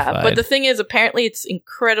solidified. Yeah, but the thing is, apparently, it's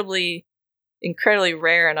incredibly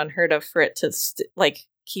rare and unheard of for it to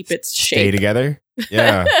keep its shape. Stay together.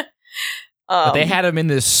 Yeah. But they had him in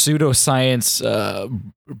this pseudoscience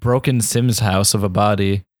broken Sims house of a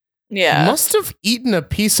body. Yeah. Must have eaten a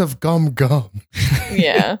piece of gum.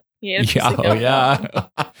 Yeah. Yeah. Yeah.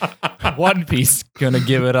 One piece gonna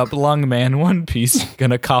give it up, lung man. One piece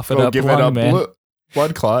gonna cough it Go up, give lung it up. man.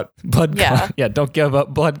 Blood clot. Blood Yeah. clot. Yeah, don't give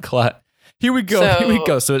up blood clot. Here we go. So- Here we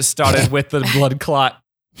go. So it started with the blood clot.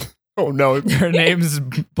 Oh no. Her name's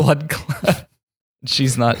Blood Clot.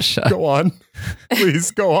 She's not shy. Go on.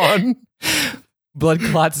 Please go on. Blood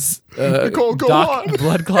Clot's Nicole, go on.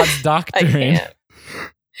 Blood Clot's I doctoring. can't.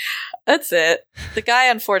 That's it. The guy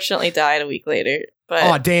unfortunately died a week later. But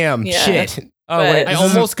Oh damn. Yeah. Shit. Oh But- wait, I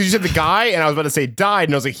almost, because you said the guy, and I was about to say died,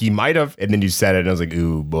 and I was like, he might have, and then you said it, and I was like,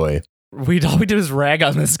 ooh boy. all we did was rag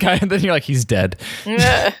on this guy, and then you're like, he's dead.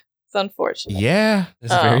 it's unfortunate. Yeah.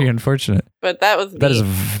 That's Oh. very unfortunate. But that was That is neat.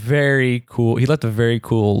 very cool. He left a very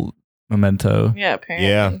cool memento, Yeah, apparently.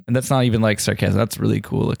 Yeah. and that's not even like sarcasm. That's really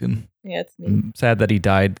cool looking. Yeah, it's neat. I'm sad that he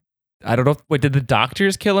died. I don't know. Wait, did the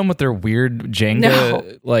doctors kill him with their weird Jenga?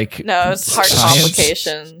 No. Like No, it's heart science?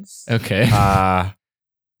 complications. Okay.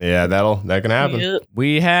 Yeah, that can happen. Yep.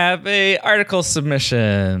 We have a article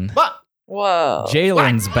submission. What? Whoa.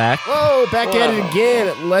 Jalen's back. Whoa, back at it Whoa.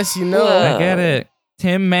 again, unless you know. Whoa. I get it.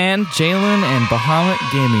 Tim, Man, Jalen, and Bahamut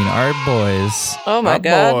Gaming, our boys. Oh my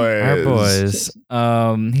god. Our boys.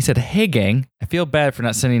 He said, "Hey gang, I feel bad for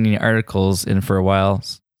not sending any articles in for a while.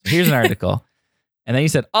 So here's an article." And then he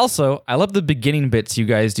said, "Also, I love the beginning bits you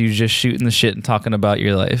guys do, just shooting the shit and talking about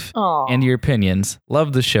your life and your opinions.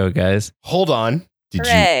 Love the show, guys." Hold on. Did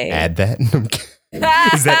Hooray. you add that?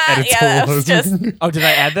 Is that editorial? Yeah, that was just- Oh, did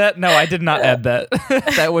I add that? No, I did not add that.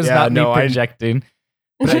 That was not me projecting.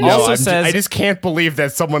 But it also says, I just can't believe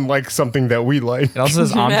that someone likes something that we like. it also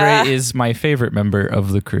says Andre is my favorite member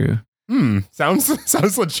of the crew. Sounds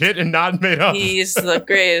legit and not made up. He's the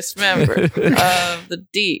greatest member of the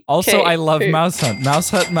D. Also, I love Mouse Hunt.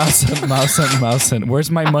 Mouse Hunt, Mouse Hunt, Mouse Hunt, Mouse Hunt.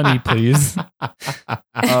 Where's my money, please?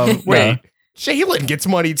 Wait, Jalen gets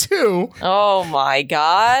money too. Oh my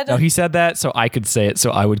god. No, he said that so I could say it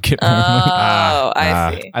so I would get more money. Oh,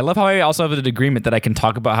 I see. I love how I also have an agreement that I can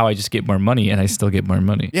talk about how I just get more money and I still get more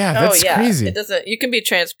money. Yeah, that's crazy. It doesn't. You can be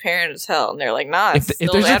transparent as hell, and they're like, nah. If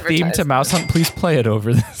there's a theme to Mouse Hunt, please play it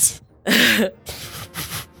over this.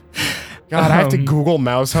 God, I have to Google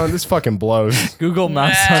Mouse Hunt. This fucking blows. Google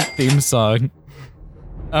Mouse Hunt theme song.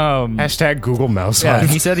 Hashtag Google Mouse Yeah, Hunt.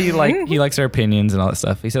 he said he likes our opinions and all that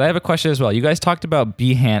stuff. He said, "I have a question as well. You guys talked about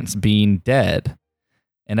Behance being dead,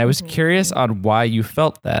 and I was curious on why you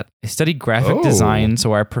felt that. I studied graphic design,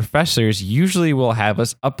 so our professors usually will have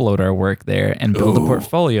us upload our work there and build a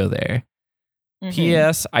portfolio there.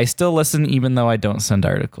 P.S. I still listen even though I don't send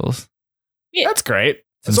articles. Yeah. That's great.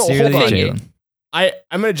 Sincerely, so hold on. Jalen."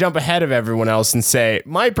 I'm going to jump ahead of everyone else and say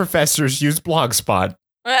my professors use Blogspot.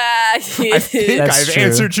 I think That's I've true.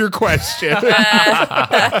 answered your question.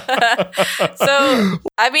 So,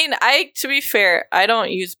 I mean, to be fair, I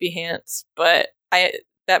don't use Behance, but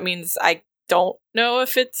that means I don't know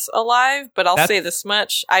if it's alive, but I'll say this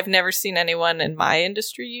much. I've never seen anyone in my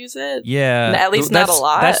industry use it. Yeah. At least not a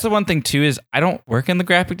lot. That's the one thing, too, is I don't work in the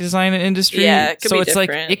graphic design industry. Yeah, it could so be it's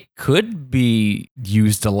different. like, it could be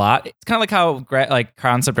used a lot. It's kind of like how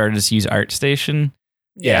concept artists use ArtStation.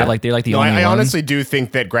 Yeah. But like they're like the No, only I ones. honestly do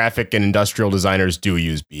think that graphic and industrial designers do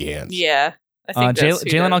use Behance. Yeah. I think that's who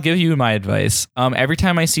Jalen, does. I'll give you my advice. Every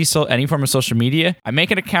time I see any form of social media, I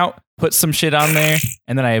make an account, put some shit on there,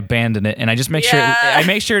 and then I abandon it. And I just make sure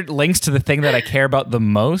it links to the thing that I care about the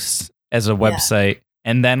most as a website.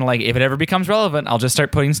 And then, like, if it ever becomes relevant, I'll just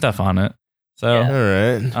start putting stuff on it. So, All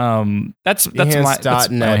right. that's my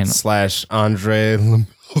Behance.net/Andre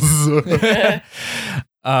Lemilza.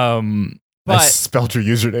 I but spelled your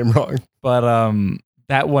username wrong. but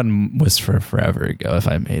that one was forever ago. If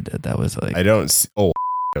I made it, that was like I don't see. Oh,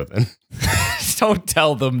 then. don't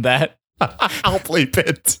tell them that. I'll bleep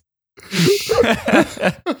it.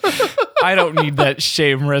 I don't need that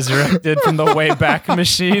shame resurrected from the Wayback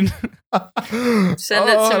Machine. Send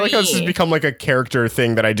it to I like how me. this has become like a character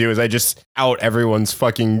thing that I do. Is I just out everyone's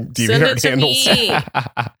fucking Send it DeviantArt to handles. me.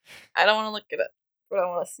 I don't want to look it up, but I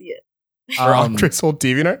want to see it. Or on Chris old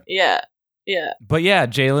DeviantArt. Yeah. Yeah. But yeah,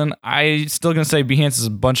 Jalen, I still gonna say Behance is a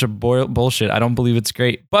bunch of bullshit. I don't believe it's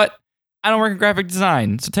great, but I don't work in graphic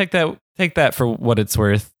design, so take that for what it's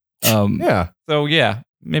worth. Yeah. So yeah,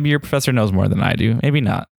 maybe your professor knows more than I do. Maybe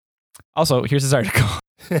not. Also, here's his article.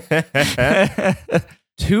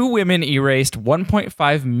 2 women erased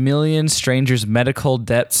 1.5 million strangers' medical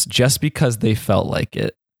debts just because they felt like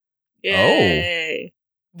it. Yay.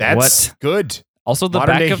 That's good. Also, the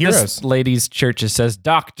Modern back day of heroes. this lady's church, it says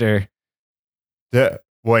doctor.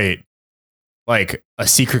 Wait, like a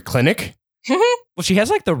secret clinic? Well, she has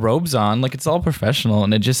like the robes on, like it's all professional,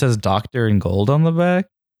 and it just says doctor in gold on the back.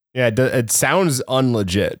 Yeah, it sounds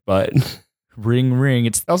unlegit, but it Ring, ring.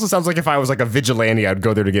 It's also sounds like if I was like a vigilante, I'd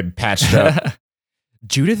go there to get patched up.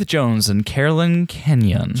 Judith Jones and Carolyn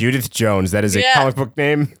Kenyon. Judith Jones, that is a Yeah. comic book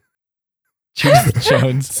name. Judith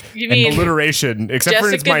Jones. You And mean alliteration, except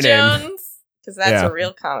for it's Jessica my name. Jones? Because that's Yeah. a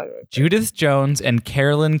real comic book. Judith Jones and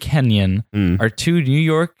Carolyn Kenyon are 2 New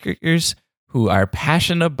Yorkers who are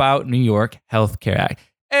passionate about New York Healthcare Act.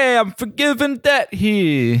 Hey, I'm forgiving debt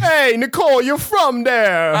here. Hey, Nicole, you're from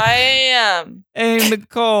there. I am. Hey,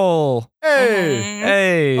 Nicole. Hey,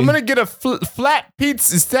 Hey. I'm gonna get a flat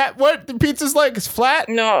pizza. Is that what the pizza's like? It's flat?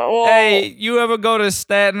 No. Well, Hey, you ever go to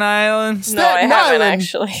Staten Island? no, I Staten haven't Island.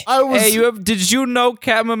 actually. I was. Hey, did you know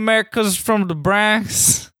Captain America's from the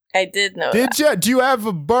Bronx? I did know Did you? Do you have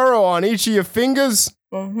a burrow on each of your fingers? that.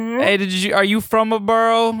 Mm-hmm. Hey, are you from a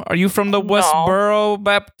borough? Are you from the Westboro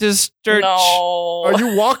Baptist Church? No. Are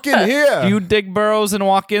you walking here? Do you dig burrows and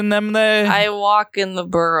walk in them there? I walk in the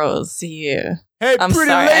boroughs here. Hey, I'm pretty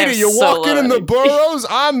sorry, lady, I'm you're so walking in the low. burrows?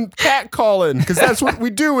 I'm catcalling, because that's what we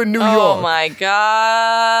do in New Oh York. my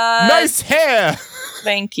god. Nice hair.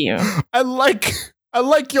 Thank you. I like I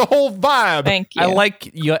like your whole vibe. Thank you. I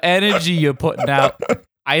like your energy you're putting out.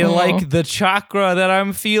 I like the chakra that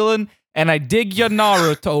I'm feeling, and I dig your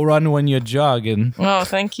Naruto run when you're jogging. Oh,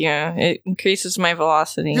 thank you. It increases my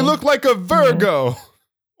velocity. You look like a Virgo.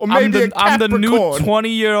 Or maybe I'm the new Capricorn.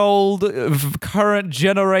 20-year-old current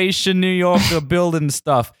generation New Yorker building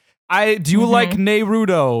stuff. Do you like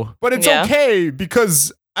Naruto? But it's Yeah. okay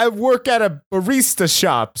because I work at a barista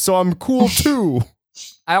shop, so I'm cool too.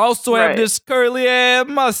 I also have Right. this curly hair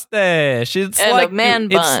mustache. It's And a like man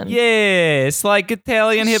bun. It's like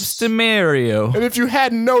Italian hipster Mario. And if you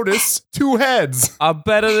hadn't noticed, 2 heads. Are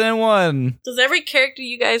better than one. Does every character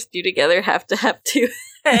you guys do together have to have 2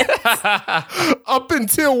 heads? Up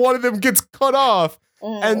until one of them gets cut off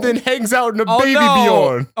and then hangs out in a Oh baby no!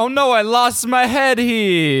 Bjorn. Oh no! I lost my head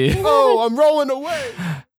here. Oh, I'm rolling away.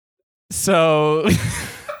 So.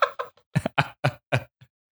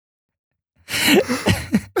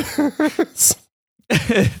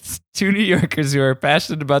 It's 2 New Yorkers who are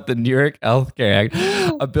passionate about the New York Healthcare Act,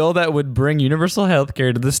 a bill that would bring universal health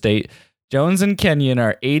care to the state. Jones and Kenyon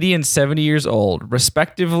are 80 and 70 years old,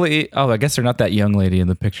 respectively. Oh, I guess they're not that young lady in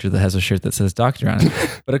the picture that has a shirt that says doctor on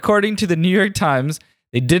it. But according to the New York Times,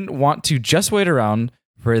 they didn't want to just wait around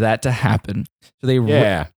for that to happen. So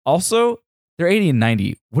they also, they're 80 and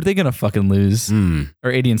 90. What are they going to fucking lose? Or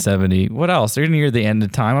 80 and 70. What else? They're near the end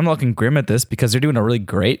of time. I'm looking grim at this because they're doing a really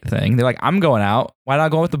great thing. They're like, I'm going out. Why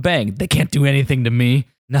not go with the bang? They can't do anything to me.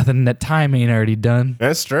 Nothing that time ain't already done.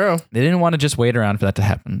 That's true. They didn't want to just wait around for that to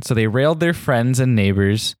happen. So they railed their friends and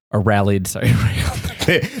neighbors, or rallied, sorry, railed.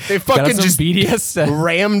 They fucking just BDS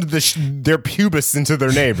rammed their pubis into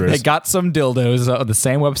their neighbors. They got some dildos on the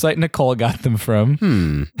same website Nicole got them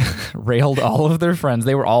from. Railed all of their friends.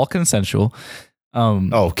 They were all consensual.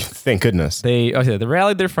 Oh, thank goodness. They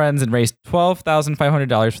rallied their friends and raised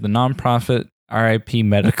 $12,500 for the nonprofit RIP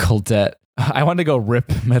medical debt. I want to go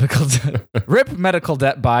RIP medical debt. RIP medical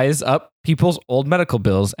debt buys up people's old medical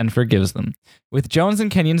bills and forgives them. With Jones and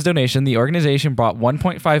Kenyon's donation, the organization brought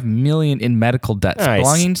 $1.5 million in medical debts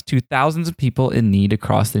belonging to thousands of people in need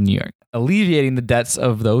across New York, alleviating the debts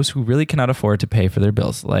of those who really cannot afford to pay for their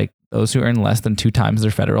bills, like those who earn less than 2 times their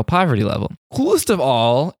federal poverty level. Coolest of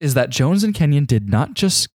all is that Jones and Kenyon did not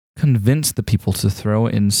just convince the people to throw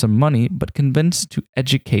in some money, but convinced to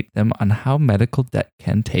educate them on how medical debt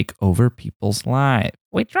can take over people's lives.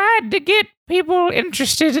 We tried to get people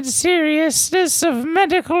interested in seriousness of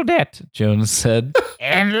medical debt, Jones said,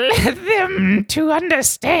 and led them to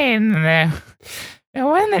understand that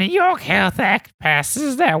when the New York Health Act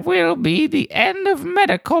passes, that will be the end of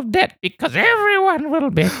medical debt because everyone will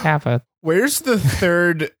be covered. Where's the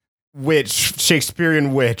third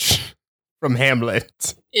Shakespearean witch from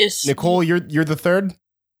Hamlet? Nicole, you're the third?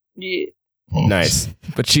 Yeah. Nice.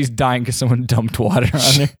 But she's dying because someone dumped water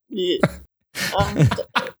on her. Yeah.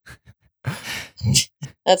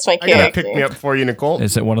 That's my I gotta character. pick me up for you, Nicole.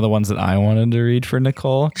 Is it one of the ones that I wanted to read for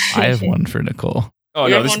Nicole? I have one for Nicole. Oh,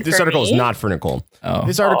 You no, have one this for article is me? not for Nicole. Oh.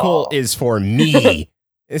 This article is for me.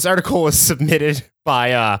 This article was submitted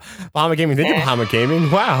by Bahama Gaming. Thank you, Bahama Gaming.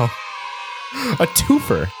 Wow. A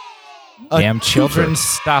twofer. Damn children,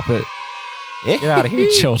 stop it. Get out of here,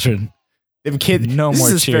 children. Them kids. No this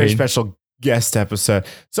more is a very cheering. special guest episode.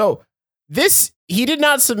 So he did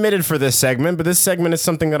not submit it for this segment, but this segment is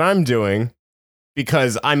something that I'm doing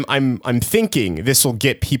because I'm thinking this will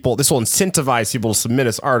incentivize people to submit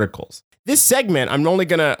us articles. This segment, I'm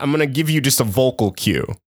gonna give you just a vocal cue.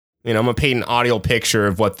 You know, I'm gonna paint an audio picture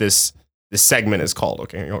of what this segment is called.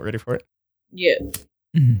 Okay, you all ready for it? Yeah.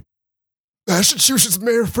 Massachusetts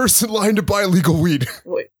mayor first in line to buy illegal weed.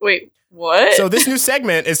 Wait, what? So this new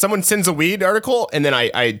segment is someone sends a weed article, and then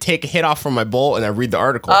I take a hit off from my bowl and I read the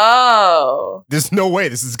article. Oh. There's no way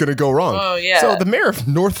this is gonna go wrong. Oh, yeah. So the mayor of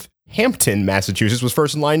Northampton, Massachusetts, was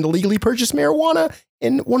first in line to legally purchase marijuana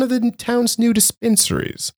in one of the town's new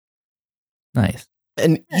dispensaries. Nice.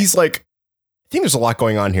 And he's like, I think there's a lot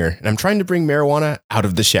going on here, and I'm trying to bring marijuana out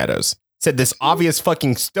of the shadows. Said this obvious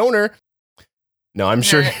fucking stoner. No, I'm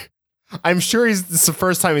sure this is the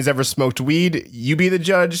first time he's ever smoked weed. You be the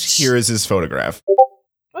judge. Here is his photograph.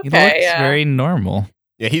 He Okay, looks yeah. very normal.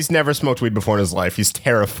 Yeah, he's never smoked weed before in his life. He's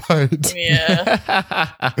terrified.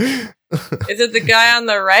 Yeah. Is it the guy on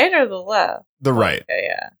the right or the left? The right. Okay,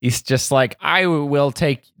 yeah. He's just like, I will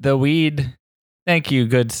take the weed. Thank you,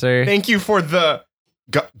 good sir. Thank you for the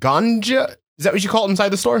ganja. Is that what you call it inside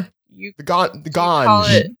the store? You The call ganj.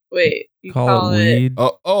 it. Wait. You Call it weed.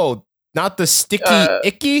 Oh, not the sticky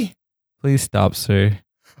icky. Please stop, sir.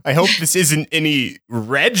 I hope this isn't any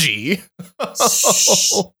Reggie.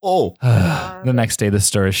 The next day, the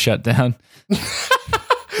store is shut down.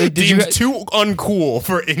 Deemed too uncool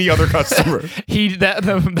for any other customer.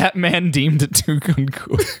 That man deemed it too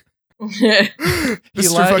uncool.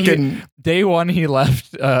 Day one, he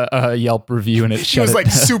left a Yelp review and it he was like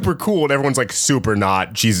super cool and everyone's like super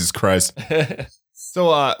not. Jesus Christ.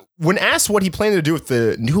 So when asked what he planned to do with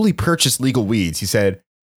the newly purchased legal weeds, he said,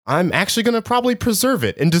 I'm actually going to probably preserve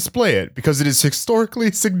it and display it because it is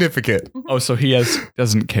historically significant. Oh, so he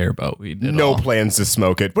doesn't care about weed at no all. plans to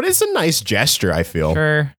smoke it, but it's a nice gesture, I feel.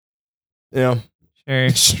 Sure. Yeah. Sure.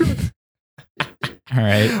 All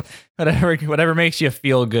right. Whatever makes you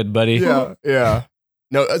feel good, buddy. Yeah.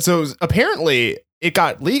 No, so apparently it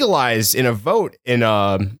got legalized in a vote in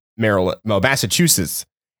Massachusetts,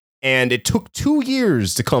 and it took 2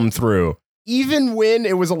 years to come through. Even when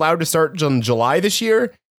it was allowed to start in July this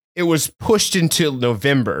year, it was pushed until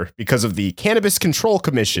November because of the Cannabis Control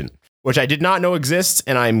Commission, which I did not know exists,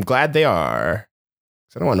 and I'm glad they are.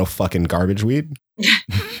 I don't want no fucking garbage weed.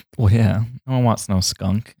 Well, yeah. No one wants no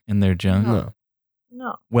skunk in their junk.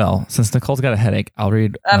 No. Well, since Nicole's got a headache, I'll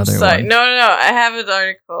read another I'm sorry. one. No. I have an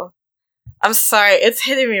article. I'm sorry. It's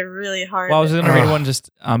hitting me really hard. Well, I was going to read one just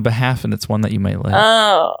on behalf, and it's one that you might like.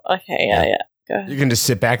 Oh, okay. Yeah. Go ahead. You can just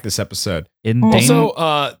sit back this episode. Also,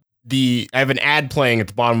 I have an ad playing at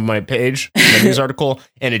the bottom of my page, the news article,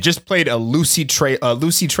 and it just played a Lucy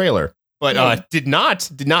trailer, but did not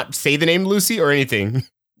say the name Lucy or anything.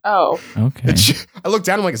 Oh, okay. I looked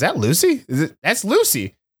down. I'm like, is that Lucy? That's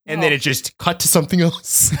Lucy? And then it just cut to something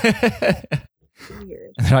else.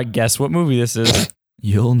 weird. I guess what movie this is.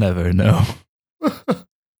 You'll never know. All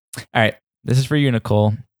right, this is for you,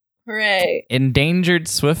 Nicole. Hooray! Endangered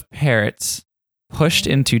swift parrots pushed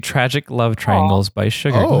into tragic love triangles by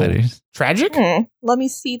sugar gliders. Tragic? Let me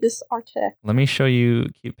see this article. Let me show you a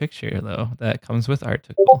cute picture, though, that comes with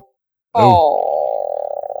article.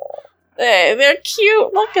 Oh. Hey, they're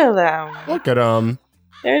cute. Look at them. Look at them.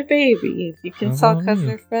 They're babies. You can tell because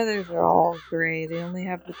their feathers are all gray. They only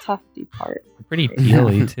have the tufty part. Pretty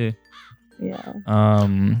peely, too. Yeah.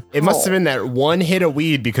 It must have been that one hit of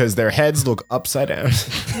weed because their heads look upside down.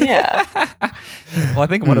 Yeah. Well, I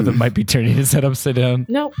think one of them might be turning his head upside down.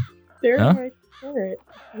 Nope. They're right.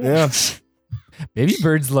 Yeah. Baby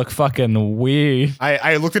birds look fucking weird.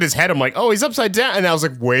 I looked at his head. I'm like, oh, he's upside down. And I was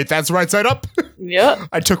like, wait, that's right side up. Yep.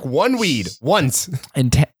 I took one weed once.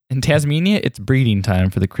 In Tasmania, it's breeding time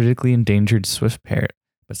for the critically endangered swift parrot.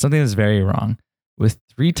 But something is very wrong. With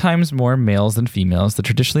 3 times more males than females, the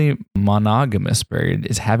traditionally monogamous bird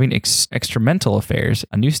is having extramental affairs.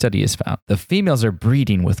 A new study has found the females are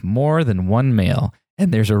breeding with more than one male,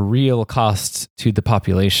 and there's a real cost to the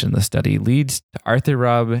population. The study leads to Arthur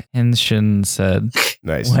Rob Henshin said,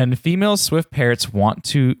 Nice. When female swift parrots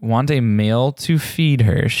want a male to feed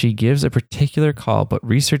her, she gives a particular call, but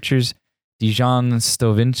researchers Dijon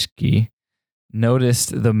Stovinsky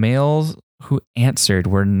noticed the males who answered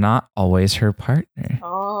were not always her partner.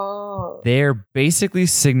 Oh. They're basically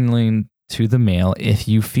signaling to the male, if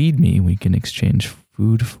you feed me, we can exchange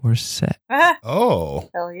food for sex. Oh.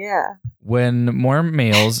 Hell yeah. When more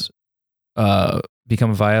males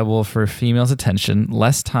become viable for females' attention,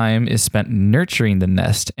 less time is spent nurturing the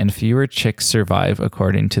nest and fewer chicks survive,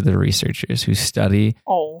 according to the researchers whose study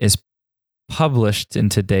is published in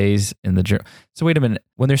the journal. So wait a minute.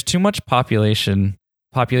 When there's too much population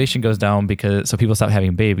goes down so people stop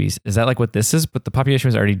having babies. Is that like what this is? But the population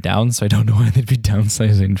was already down, so I don't know why they'd be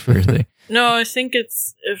downsizing further. No, I think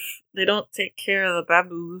it's if they don't take care of the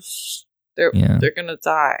baboos, they're gonna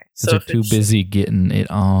die. So they're too busy getting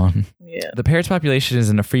it on. Yeah. The parrot's population is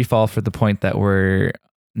in a free fall for the point that we're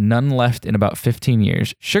none left in about 15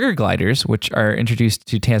 years. Sugar gliders, which are introduced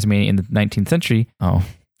to Tasmania in the 19th century. Oh,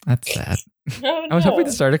 that's sad. Oh, I was hoping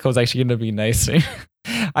this article was actually going to be nicer.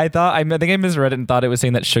 I think I misread it and thought it was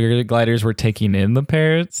saying that sugar gliders were taking in the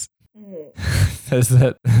parrots. Says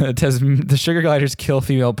that the sugar gliders kill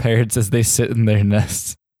female parrots as they sit in their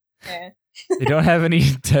nests. They don't have any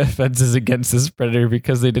defenses against this predator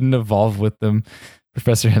because they didn't evolve with them.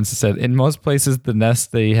 Professor Henson said, in most places, the nests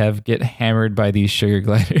they have get hammered by these sugar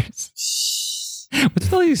gliders.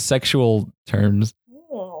 What's all these sexual terms?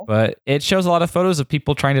 But it shows a lot of photos of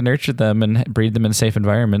people trying to nurture them and breed them in a safe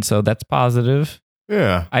environment, so that's positive.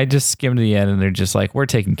 Yeah. I just skimmed to the end, and they're just like, we're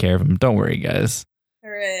taking care of them. Don't worry, guys.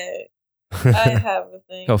 Hooray. I have a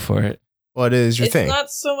thing. Go for it. What is your thing? It's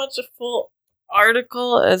not so much a full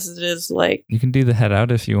article as it is like... You can do the head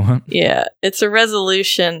out if you want. Yeah. It's a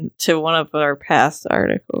resolution to one of our past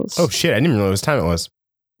articles. Oh, shit. I didn't even know what time it was.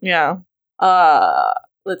 Yeah.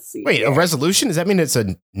 Let's see. Wait, a resolution? Does that mean it's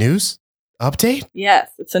a news update? Yes,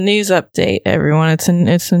 it's a news update, everyone. It's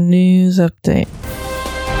a news update.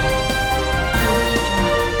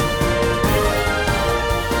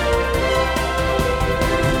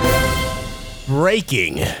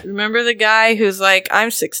 Breaking. Remember the guy who's like, I'm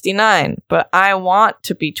 69, but I want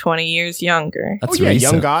to be 20 years younger. That's Young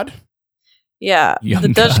recent. God. Yeah. Young the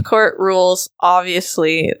Dutch God. court rules,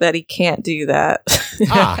 obviously, that he can't do that.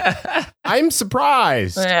 I'm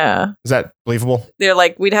surprised. Yeah. Is that believable? They're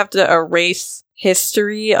like, we'd have to erase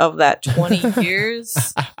history of that 20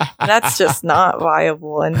 years. That's just not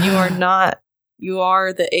viable. And you are not. You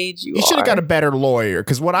are the age you are. You should have got a better lawyer,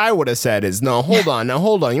 because what I would have said is, no, hold on. You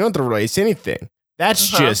don't have to erase anything. That's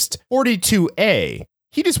just 42A.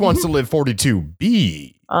 He just wants to live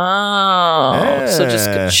 42B. Oh, so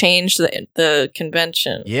just change the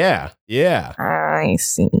convention. Yeah. I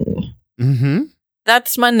see. Mm-hmm.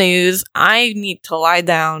 That's my news. I need to lie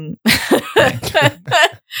down.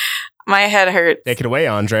 My head hurts. Take it away,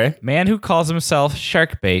 Andre. Man who calls himself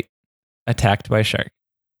Sharkbait attacked by shark.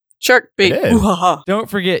 Shark bait. It is. Don't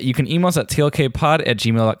forget, you can email us at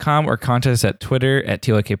tlkpod@gmail.com or contact us at Twitter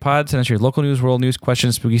 @tlkpod. Send us your local news, world news,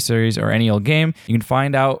 questions, spooky stories, or any old game. You can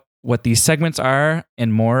find out what these segments are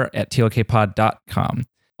and more at tlkpod.com.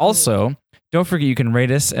 Also, don't forget you can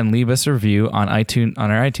rate us and leave us a review on our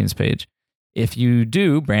iTunes page. If you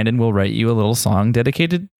do, Brandon will write you a little song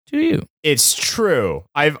dedicated to you. It's true.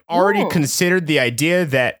 I've already Ooh. considered the idea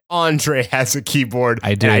that Andre has a keyboard.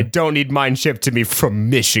 I do. And I don't need mine shipped to me from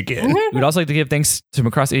Michigan. We'd also like to give thanks to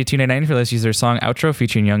Macross8299 for letting us use their song Outro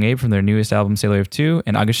featuring Young Abe from their newest album, Sailor of Two,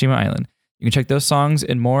 and Agashima Island. You can check those songs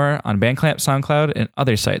and more on Bandcamp, SoundCloud, and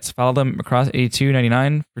other sites. Follow them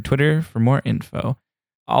Macross8299 for Twitter for more info.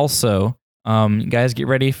 Also, you guys get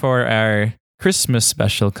ready for our Christmas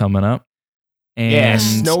special coming up. And Yeah,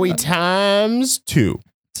 Snowy Times 2.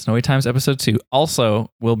 Snowy Times episode 2. Also,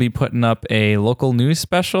 we'll be putting up a local news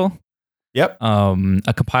special. Yep.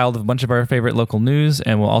 A compiled of a bunch of our favorite local news,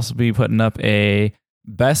 and we'll also be putting up a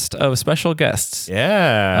best of special guests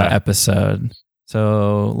Yeah. episode.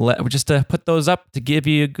 So just to put those up to give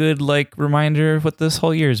you a good reminder of what this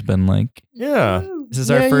whole year's been like. Yeah. This is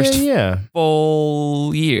our first Yeah.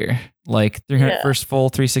 full year, first full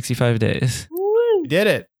 365 days. We did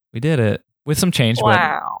it. We did it with some change,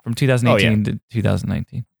 Wow. but from 2018 to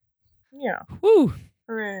 2019. Yeah. Woo!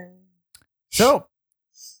 Hooray. So,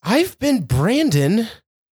 I've been Brandon.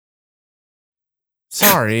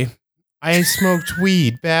 Sorry. I smoked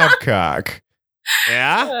weed, Babcock.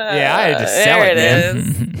 Yeah? Yeah, I had to sell there it, man.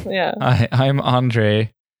 is. Yeah. Hi, I'm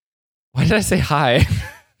Andre. Why did I say hi?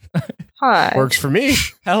 Hi. Works for me.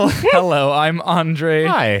 Hello, I'm Andre.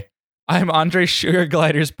 Hi. I'm Andre. Sugar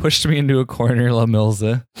Gliders pushed me into a corner, La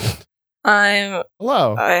Milza.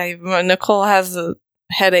 Hello. Nicole has a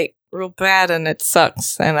headache real bad and it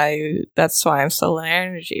sucks, and that's why I'm so low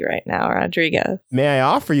energy right now, Rodriguez. May I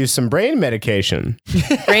offer you some brain medication?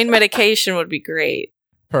 Brain medication would be great.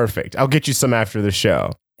 Perfect. I'll get you some after the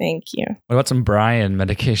show. Thank you. What about some Brian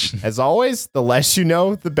medication? As always, the less you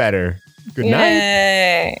know, the better. Good night.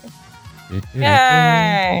 Yay.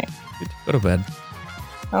 Yay. Go to bed.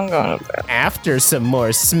 I'm going to bed. After some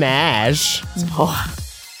more smash. Oh.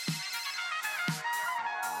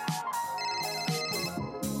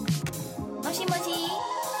 もしもし、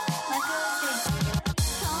マクロス。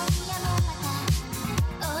今夜もま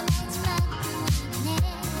た同じマックにね。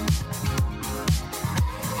お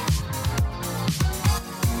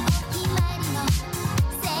決まりの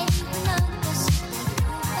セリフ残してグ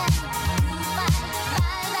ッバイ、グッバイ、バ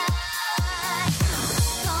イバイ。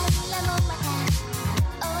今夜もまた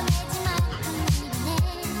同じマックにね。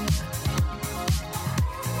お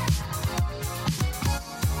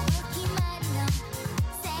決まりの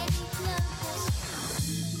セリフ残して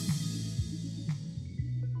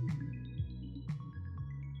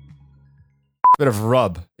Bit of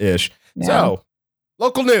rub-ish. Yeah. So,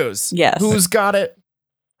 local news. Yes. Who's got it?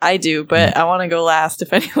 I do, but I want to go last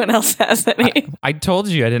if anyone else has any. I told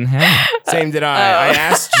you I didn't have it. Same did I. Oh. I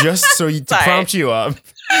asked just so to Sorry. prompt you up.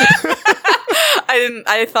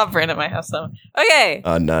 I thought Brandon might have some. Okay.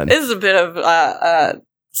 None. This is a bit of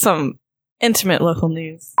some intimate local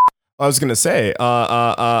news. I was gonna say,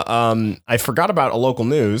 I forgot about a local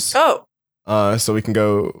news. Oh, So we can,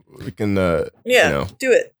 yeah. you know,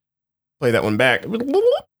 Do it. play that one back.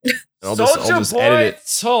 I'll just edit it.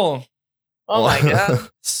 Soul. Oh my god.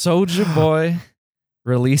 Soulja Boy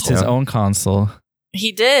released his Yeah. own console.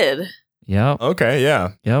 He did. Yep. Okay,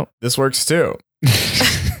 yeah. Yep. This works too.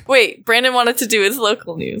 Wait, Brandon wanted to do his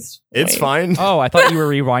local news. It's Wait. fine. Oh, I thought you were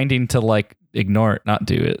rewinding to ignore it, not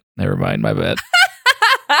do it. Never mind. My bad.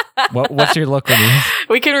 What's your local news?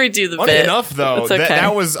 We can redo the Funny bit. enough, though, It's okay.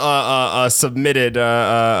 that was a submitted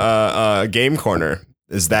game corner.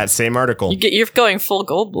 is that same article. You're going full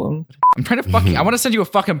Goldblum. I'm trying to fucking. I want to send you a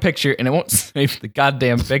fucking picture, and it won't save the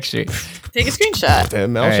goddamn picture. Take a screenshot. The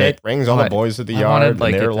milkshake Alright. brings all the boys to the yard, and it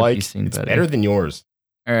they're to like, be seen it's better. better than yours.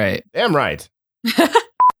 All right. Damn right. The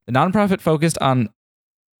nonprofit focused on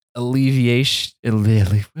alleviation.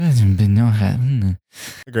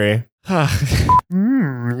 Agree.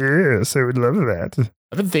 Yes, I would love that.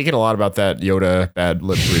 I've been thinking a lot about that Yoda bad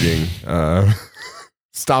lip reading.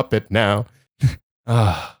 Stop it now.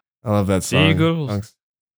 I love that song. Seagulls.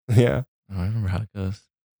 Yeah. Oh, I remember how it goes.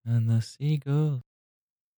 And the seagulls.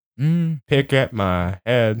 Pick at my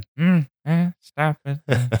head. Stop it.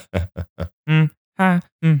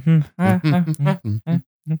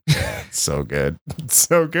 So good.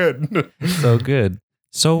 So good. So good.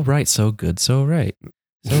 So right. So good. So right.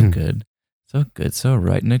 So good. So good. So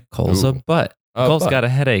right. Nicole's a Ooh. butt. A Nicole's butt. got a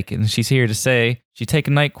headache, and she's here to say she take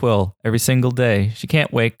a NyQuil every single day. She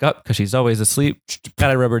can't wake up because she's always asleep.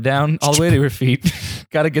 Gotta rub her down all the way to her feet.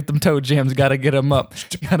 Gotta get them toe jams. Gotta get them up.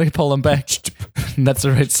 Gotta pull them back. And that's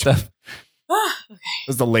the right stuff.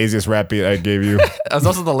 That's the laziest rap beat I gave you. That was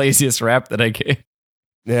also the laziest rap that I gave.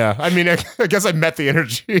 Yeah. I mean, I guess I met the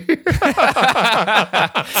energy.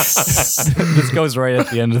 This goes right at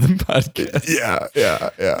the end of the podcast.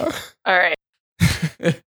 Yeah. All right.